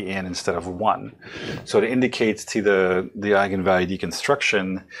commonality in instead of 1. So it indicates to the eigenvalue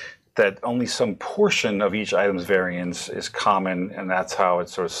deconstruction that only some portion of each item's variance is common, and that's how it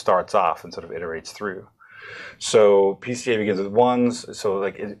sort of starts off and sort of iterates through. So PCA begins with 1s, so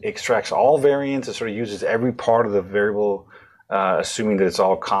like it extracts all variance, it sort of uses every part of the variable, assuming that it's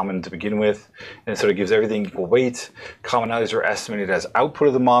all common to begin with, and it sort of gives everything equal weight. Commonalities are estimated as output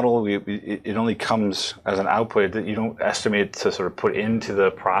of the model. It only comes as an output that you don't estimate to sort of put into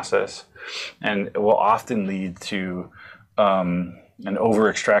the process, and it will often lead to an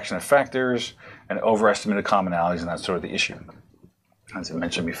over-extraction of factors and overestimate of commonalities, and that's sort of the issue, as I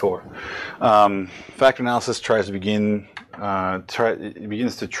mentioned before. Factor analysis tries to begins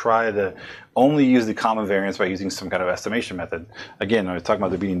to try to only use the common variance by using some kind of estimation method. Again, I was talking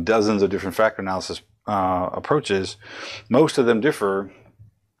about there being dozens of different factor analysis approaches. Most of them differ,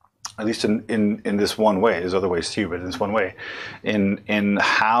 at least in this one way. There's other ways too, but in this one way, in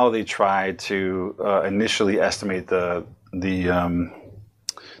how they try to initially estimate the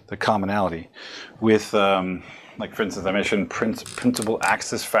commonality. With like for instance, I mentioned principal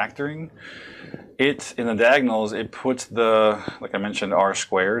axis factoring. It's in the diagonals, it puts the, like I mentioned, r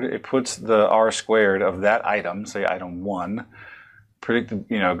squared. It puts the r squared of that item, say item 1,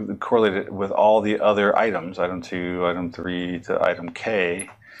 correlated with all the other items, item 2, item 3 to item k.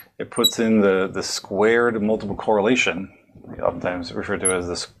 It puts in the squared multiple correlation, oftentimes referred to as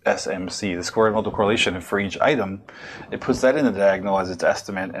the SMC, the squared multiple correlation for each item. It puts that in the diagonal as its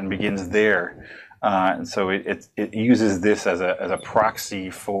estimate and begins there. And so it uses this as a proxy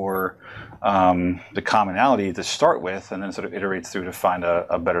for the commonality to start with, and then sort of iterates through to find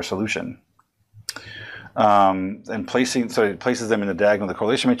a better solution. And it places them in the diagonal of the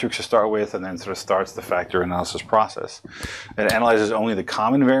correlation matrix to start with, and then sort of starts the factor analysis process. It analyzes only the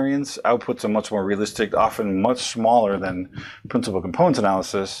common variance. Outputs are much more realistic, often much smaller than principal components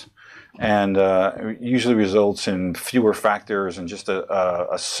analysis, and usually results in fewer factors and just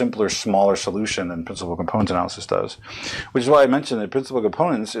a simpler, smaller solution than principal components analysis does. Which is why I mentioned that principal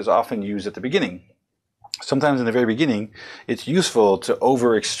components is often used at the beginning. Sometimes in the very beginning, it's useful to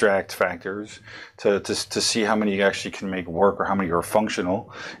over-extract factors to see how many you actually can make work or how many are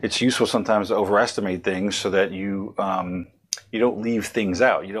functional. It's useful sometimes to overestimate things so that you don't leave things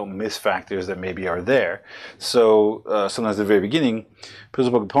out. You don't miss factors that maybe are there. So sometimes at the very beginning,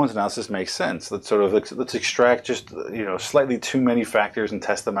 principal components analysis makes sense. Let's extract just slightly too many factors and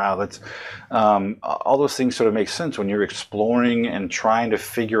test them out. All those things sort of make sense when you're exploring and trying to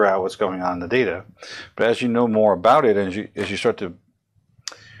figure out what's going on in the data. But as you know more about it, and as you start to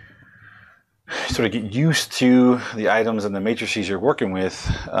sort of get used to the items and the matrices you're working with,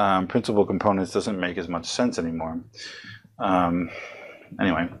 principal components doesn't make as much sense anymore.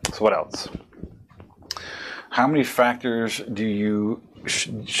 Anyway, so what else? How many factors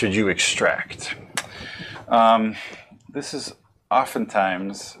should you extract? This is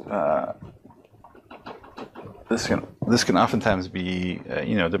oftentimes this can oftentimes be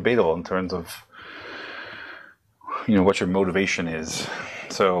debatable in terms of what your motivation is.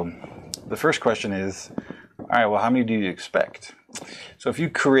 So the first question is, all right, well, how many do you expect? So if you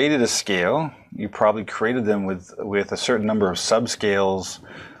created a scale, you probably created them with a certain number of subscales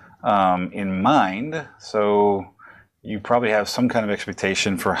in mind. So you probably have some kind of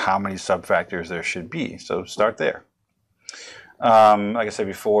expectation for how many subfactors there should be. So start there. Like I said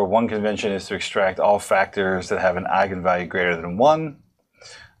before, one convention is to extract all factors that have an eigenvalue greater than 1.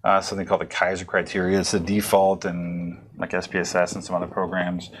 Something called the Kaiser criteria. It's the default in like SPSS and some other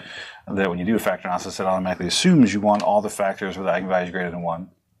programs that when you do a factor analysis, it automatically assumes you want all the factors with eigenvalues greater than 1.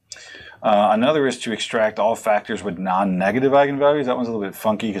 Another is to extract all factors with non-negative eigenvalues. That one's a little bit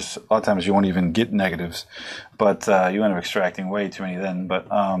funky because a lot of times you won't even get negatives, but you end up extracting way too many then. But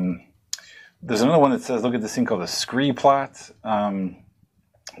there's another one that says, look at this thing called the scree plot. The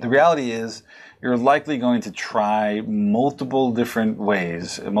reality is you're likely going to try multiple different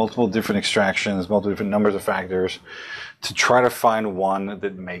ways, multiple different extractions, multiple different numbers of factors to try to find one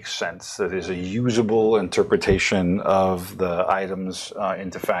that makes sense, that is a usable interpretation of the items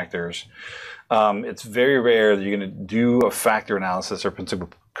into factors. It's very rare that you're going to do a factor analysis or principal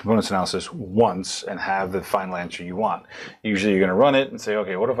components analysis once and have the final answer you want. Usually you're going to run it and say,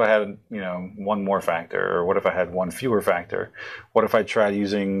 okay, what if I had one more factor, or what if I had one fewer factor? What if I tried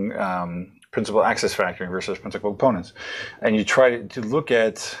using principal axis factoring versus principal components? And you try to look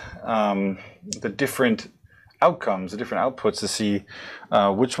at the different outcomes, the different outputs to see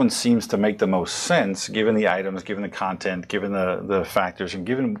which one seems to make the most sense given the items, given the content, given the factors, and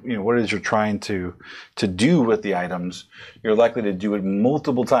given what it is you're trying to do with the items. You're likely to do it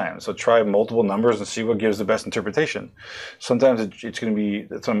multiple times. So try multiple numbers and see what gives the best interpretation. Sometimes it's going to be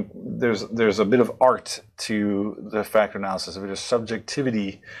there's a bit of art to the factor analysis, a bit of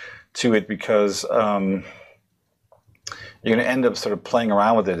subjectivity to it, because you're going to end up sort of playing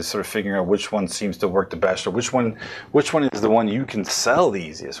around with it, sort of figuring out which one seems to work the best, or which one is the one you can sell the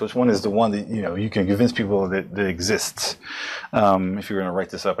easiest, which one is the one that you can convince people that exists. If you're going to write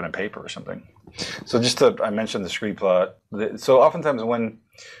this up in a paper or something. So I mentioned the scree plot. So oftentimes when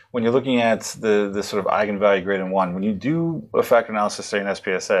you're looking at the sort of eigenvalue greater than 1, when you do a factor analysis, say in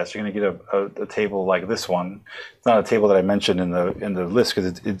SPSS, you're going to get a table like this one. It's not a table that I mentioned in the list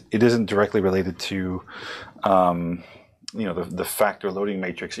because it isn't directly related to the factor loading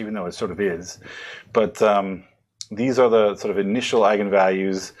matrix, even though it sort of is. But these are the sort of initial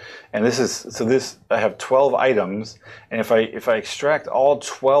eigenvalues, and I have 12 items, and if I extract all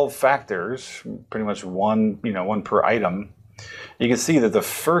 12 factors, pretty much one per item, you can see that the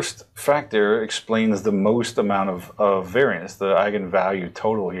first factor explains the most amount of variance. The eigenvalue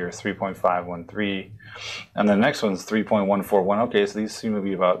total here is 3.513, and the next one's 3.141. Okay, so these seem to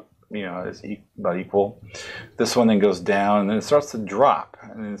be about about equal. This one then goes down, and then it starts to drop,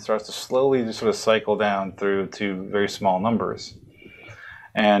 and then it starts to slowly just sort of cycle down through to very small numbers.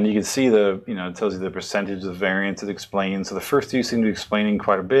 And you can see it tells you the percentage of variance it explains. So the first two seem to be explaining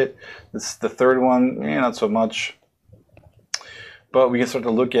quite a bit. The third one, not so much. But we can start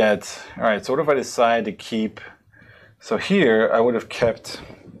to look at, all right, so what if I decide to keep, so here I would have kept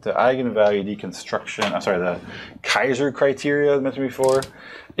the eigenvalue deconstruction, the Kaiser criteria I mentioned before.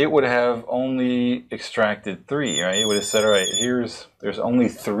 It would have only extracted 3, right? It would have said, all right, there's only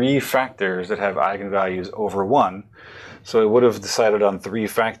 3 factors that have eigenvalues over 1. So it would have decided on 3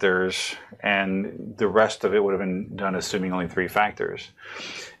 factors, and the rest of it would have been done assuming only 3 factors.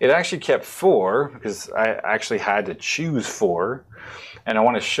 It actually kept 4 because I actually had to choose 4, and I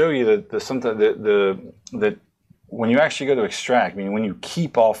want to show you that when you actually go to extract, meaning when you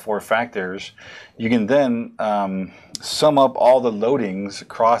keep all 4 factors, you can then sum up all the loadings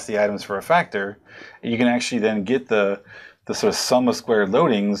across the items for a factor. And you can actually then get the sort of sum of squared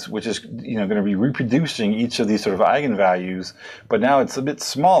loadings, which is going to be reproducing each of these sort of eigenvalues. But now it's a bit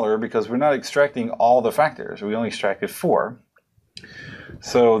smaller because we're not extracting all the factors. We only extracted 4.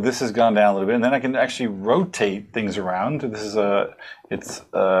 So this has gone down a little bit, and then I can actually rotate things around. This is it's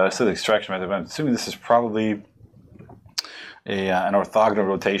the extraction method, but I'm assuming this is probably an orthogonal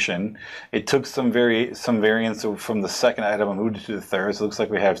rotation. It took some variance from the second item and moved it to the third. So it looks like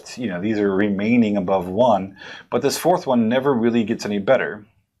we have, these are remaining above 1, but this fourth one never really gets any better.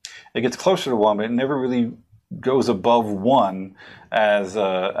 It gets closer to 1, but it never really goes above 1 as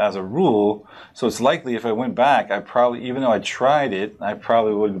a rule. So it's likely if I went back, even though I tried it, I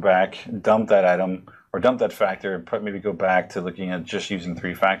probably would go back, dump that item, or dump that factor, and maybe go back to looking at just using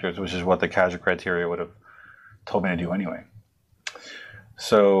 3 factors, which is what the Kaiser criteria would have told me to do anyway.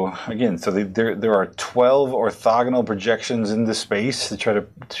 So again, there are 12 orthogonal projections in the space to try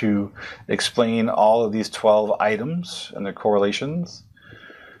to explain all of these 12 items and their correlations.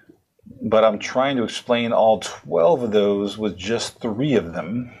 But I'm trying to explain all 12 of those with just 3 of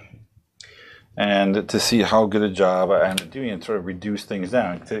them, and to see how good a job I am doing and sort of reduce things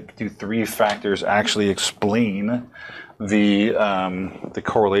down. Do 3 factors actually explain the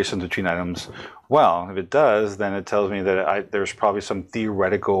correlations between items? Well, if it does, then it tells me that there's probably some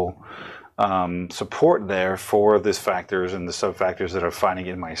theoretical support there for these factors and the subfactors that are finding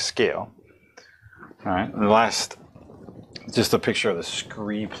in my scale. All right, and the last, just a picture of the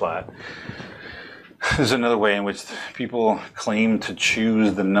scree plot. There's another way in which people claim to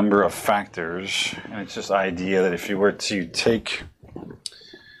choose the number of factors, and it's just the idea that if you were to take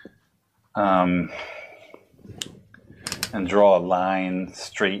and draw a line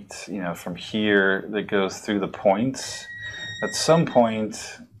straight, from here that goes through the points, at some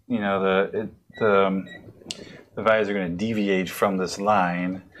point, the values are going to deviate from this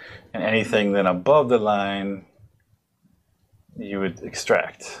line, and anything then above the line you would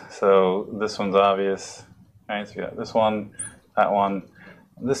extract. So this one's obvious, right? So we got this one, that one,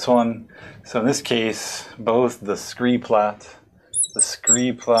 this one. So in this case, both the scree plot,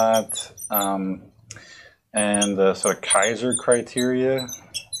 and the sort of Kaiser criteria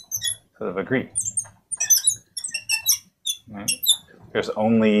sort of agree. Right? There's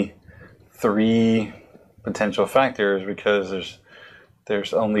only 3 potential factors because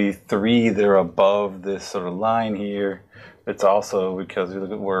there's only 3 that are above this sort of line here. It's also because we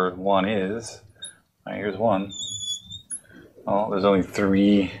look at where 1 is. All right, here's one. Well, there's only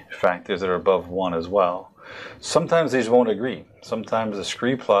 3 factors that are above 1 as well. Sometimes these won't agree. Sometimes the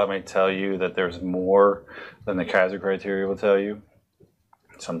scree plot may tell you that there's more than the Kaiser criteria will tell you.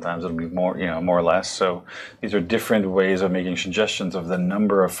 Sometimes it'll be more, more or less. So these are different ways of making suggestions of the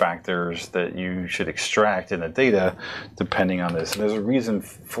number of factors that you should extract in the data depending on this. And there's a reason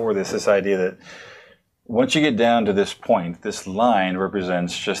for this idea that once you get down to this point, this line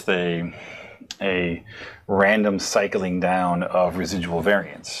represents just a random cycling down of residual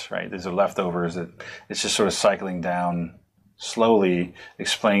variance, right? These are leftovers that it's just sort of cycling down slowly,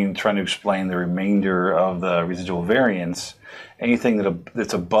 trying to explain the remainder of the residual variance. Anything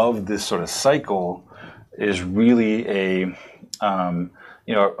that's above this sort of cycle is really a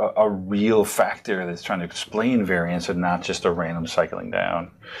real factor that's trying to explain variance and not just a random cycling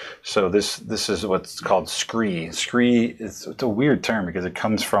down. So this is what's called scree. Scree it's a weird term because it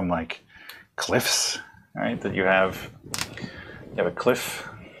comes from like cliffs, right? That you have a cliff.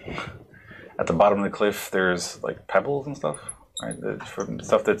 At the bottom of the cliff, there's like pebbles and stuff, right? From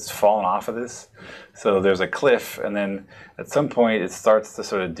stuff that's fallen off of this. So there's a cliff, and then at some point it starts to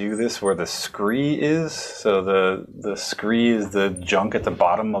sort of do this where the scree is. So the scree is the junk at the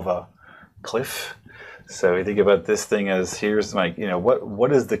bottom of a cliff. So you think about this thing as here's my,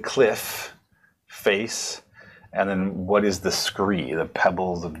 what is the cliff face? And then what is the scree, the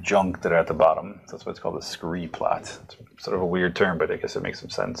pebbles of junk that are at the bottom? So that's what's called the scree plot. It's sort of a weird term, but I guess it makes some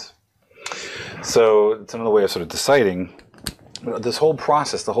sense. So it's another way of sort of deciding. This whole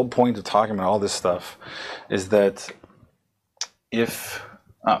process, the whole point of talking about all this stuff is that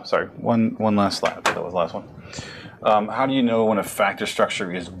one last slide. That was the last one. How do you know when a factor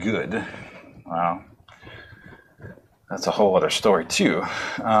structure is good? Wow. That's a whole other story too.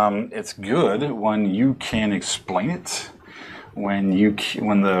 It's good when you can explain it, when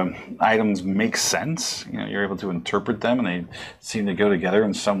the items make sense. You're able to interpret them, and they seem to go together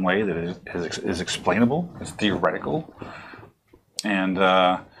in some way that is explainable, is theoretical. And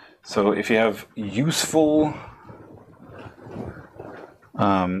so, if you have useful,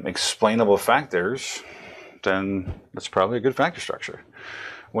 explainable factors, then that's probably a good factor structure.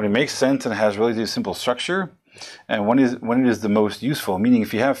 When it makes sense and has really simple structure. And when it is the most useful, meaning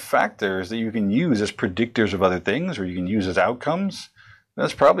if you have factors that you can use as predictors of other things or you can use as outcomes,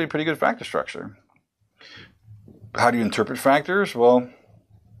 that's probably a pretty good factor structure. How do you interpret factors? Well,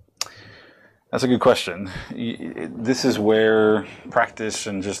 that's a good question. This is where practice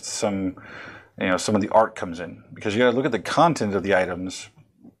and just some of the art comes in, because you got to look at the content of the items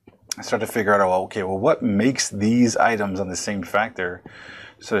and start to figure out, what makes these items on the same factor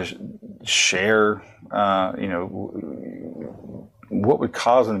so share, what would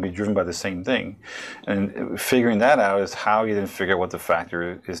cause them to be driven by the same thing? And figuring that out is how you then figure out what the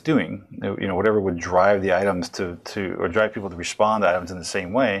factor is doing. Whatever would drive the items or drive people to respond to items in the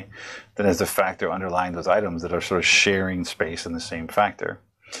same way, then is the factor underlying those items that are sort of sharing space in the same factor.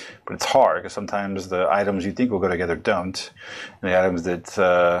 But it's hard because sometimes the items you think will go together don't, and the items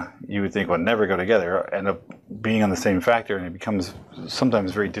that you would think will never go together end up being on the same factor, and it becomes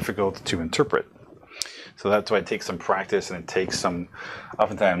sometimes very difficult to interpret. So that's why it takes some practice, and it takes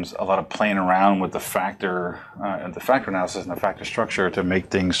oftentimes a lot of playing around with the factor and the factor analysis and the factor structure to make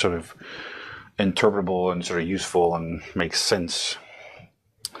things sort of interpretable and sort of useful and make sense.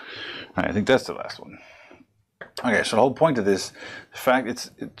 I think that's the last one. Okay, so the whole point of this,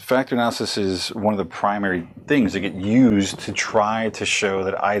 factor analysis is one of the primary things that get used to try to show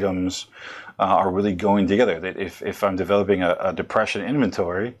that items are really going together. That if I'm developing a depression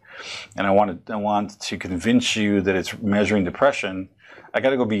inventory, and I want to convince you that it's measuring depression, I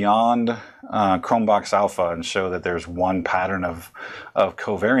got to go beyond Chromebox alpha and show that there's one pattern of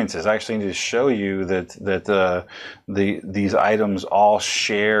covariances. I actually need to show you that these items all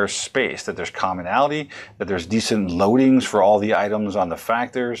share space, that there's commonality, that there's decent loadings for all the items on the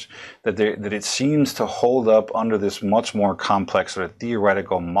factors, that it seems to hold up under this much more complex sort of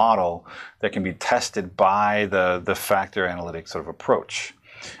theoretical model that can be tested by the factor analytic sort of approach.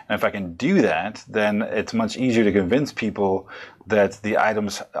 And if I can do that, then it's much easier to convince people that the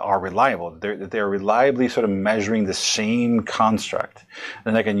items are reliable, that they're reliably sort of measuring the same construct.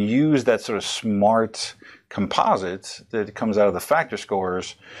 And I can use that sort of smart composite that comes out of the factor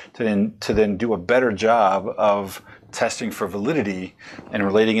scores to then do a better job of testing for validity and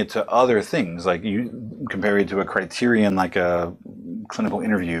relating it to other things, like you compare it to a criterion like a clinical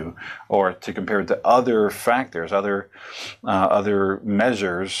interview, or to compare it to other factors, other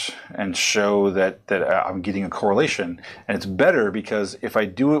measures, and show that I'm getting a correlation. And it's better because if I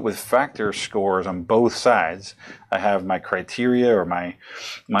do it with factor scores on both sides, I have my criteria or my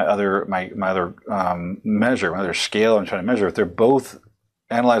other measure, my other scale I'm trying to measure. If they're both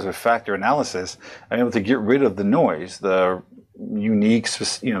analyzed with factor analysis, I'm able to get rid of the noise, the unique,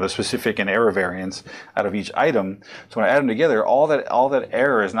 the specific and error variance out of each item. So when I add them together, all that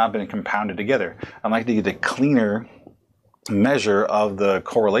error has not been compounded together. I'm likely to get a cleaner measure of the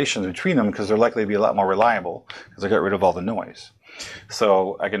correlations between them because they're likely to be a lot more reliable because I got rid of all the noise.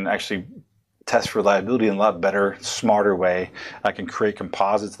 So I can actually test reliability in a lot better, smarter way. I can create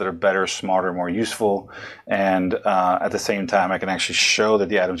composites that are better, smarter, more useful, and at the same time I can actually show that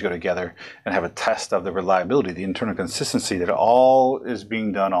the items go together and have a test of the reliability, the internal consistency, that all is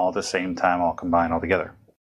being done all at the same time, all combined, all together.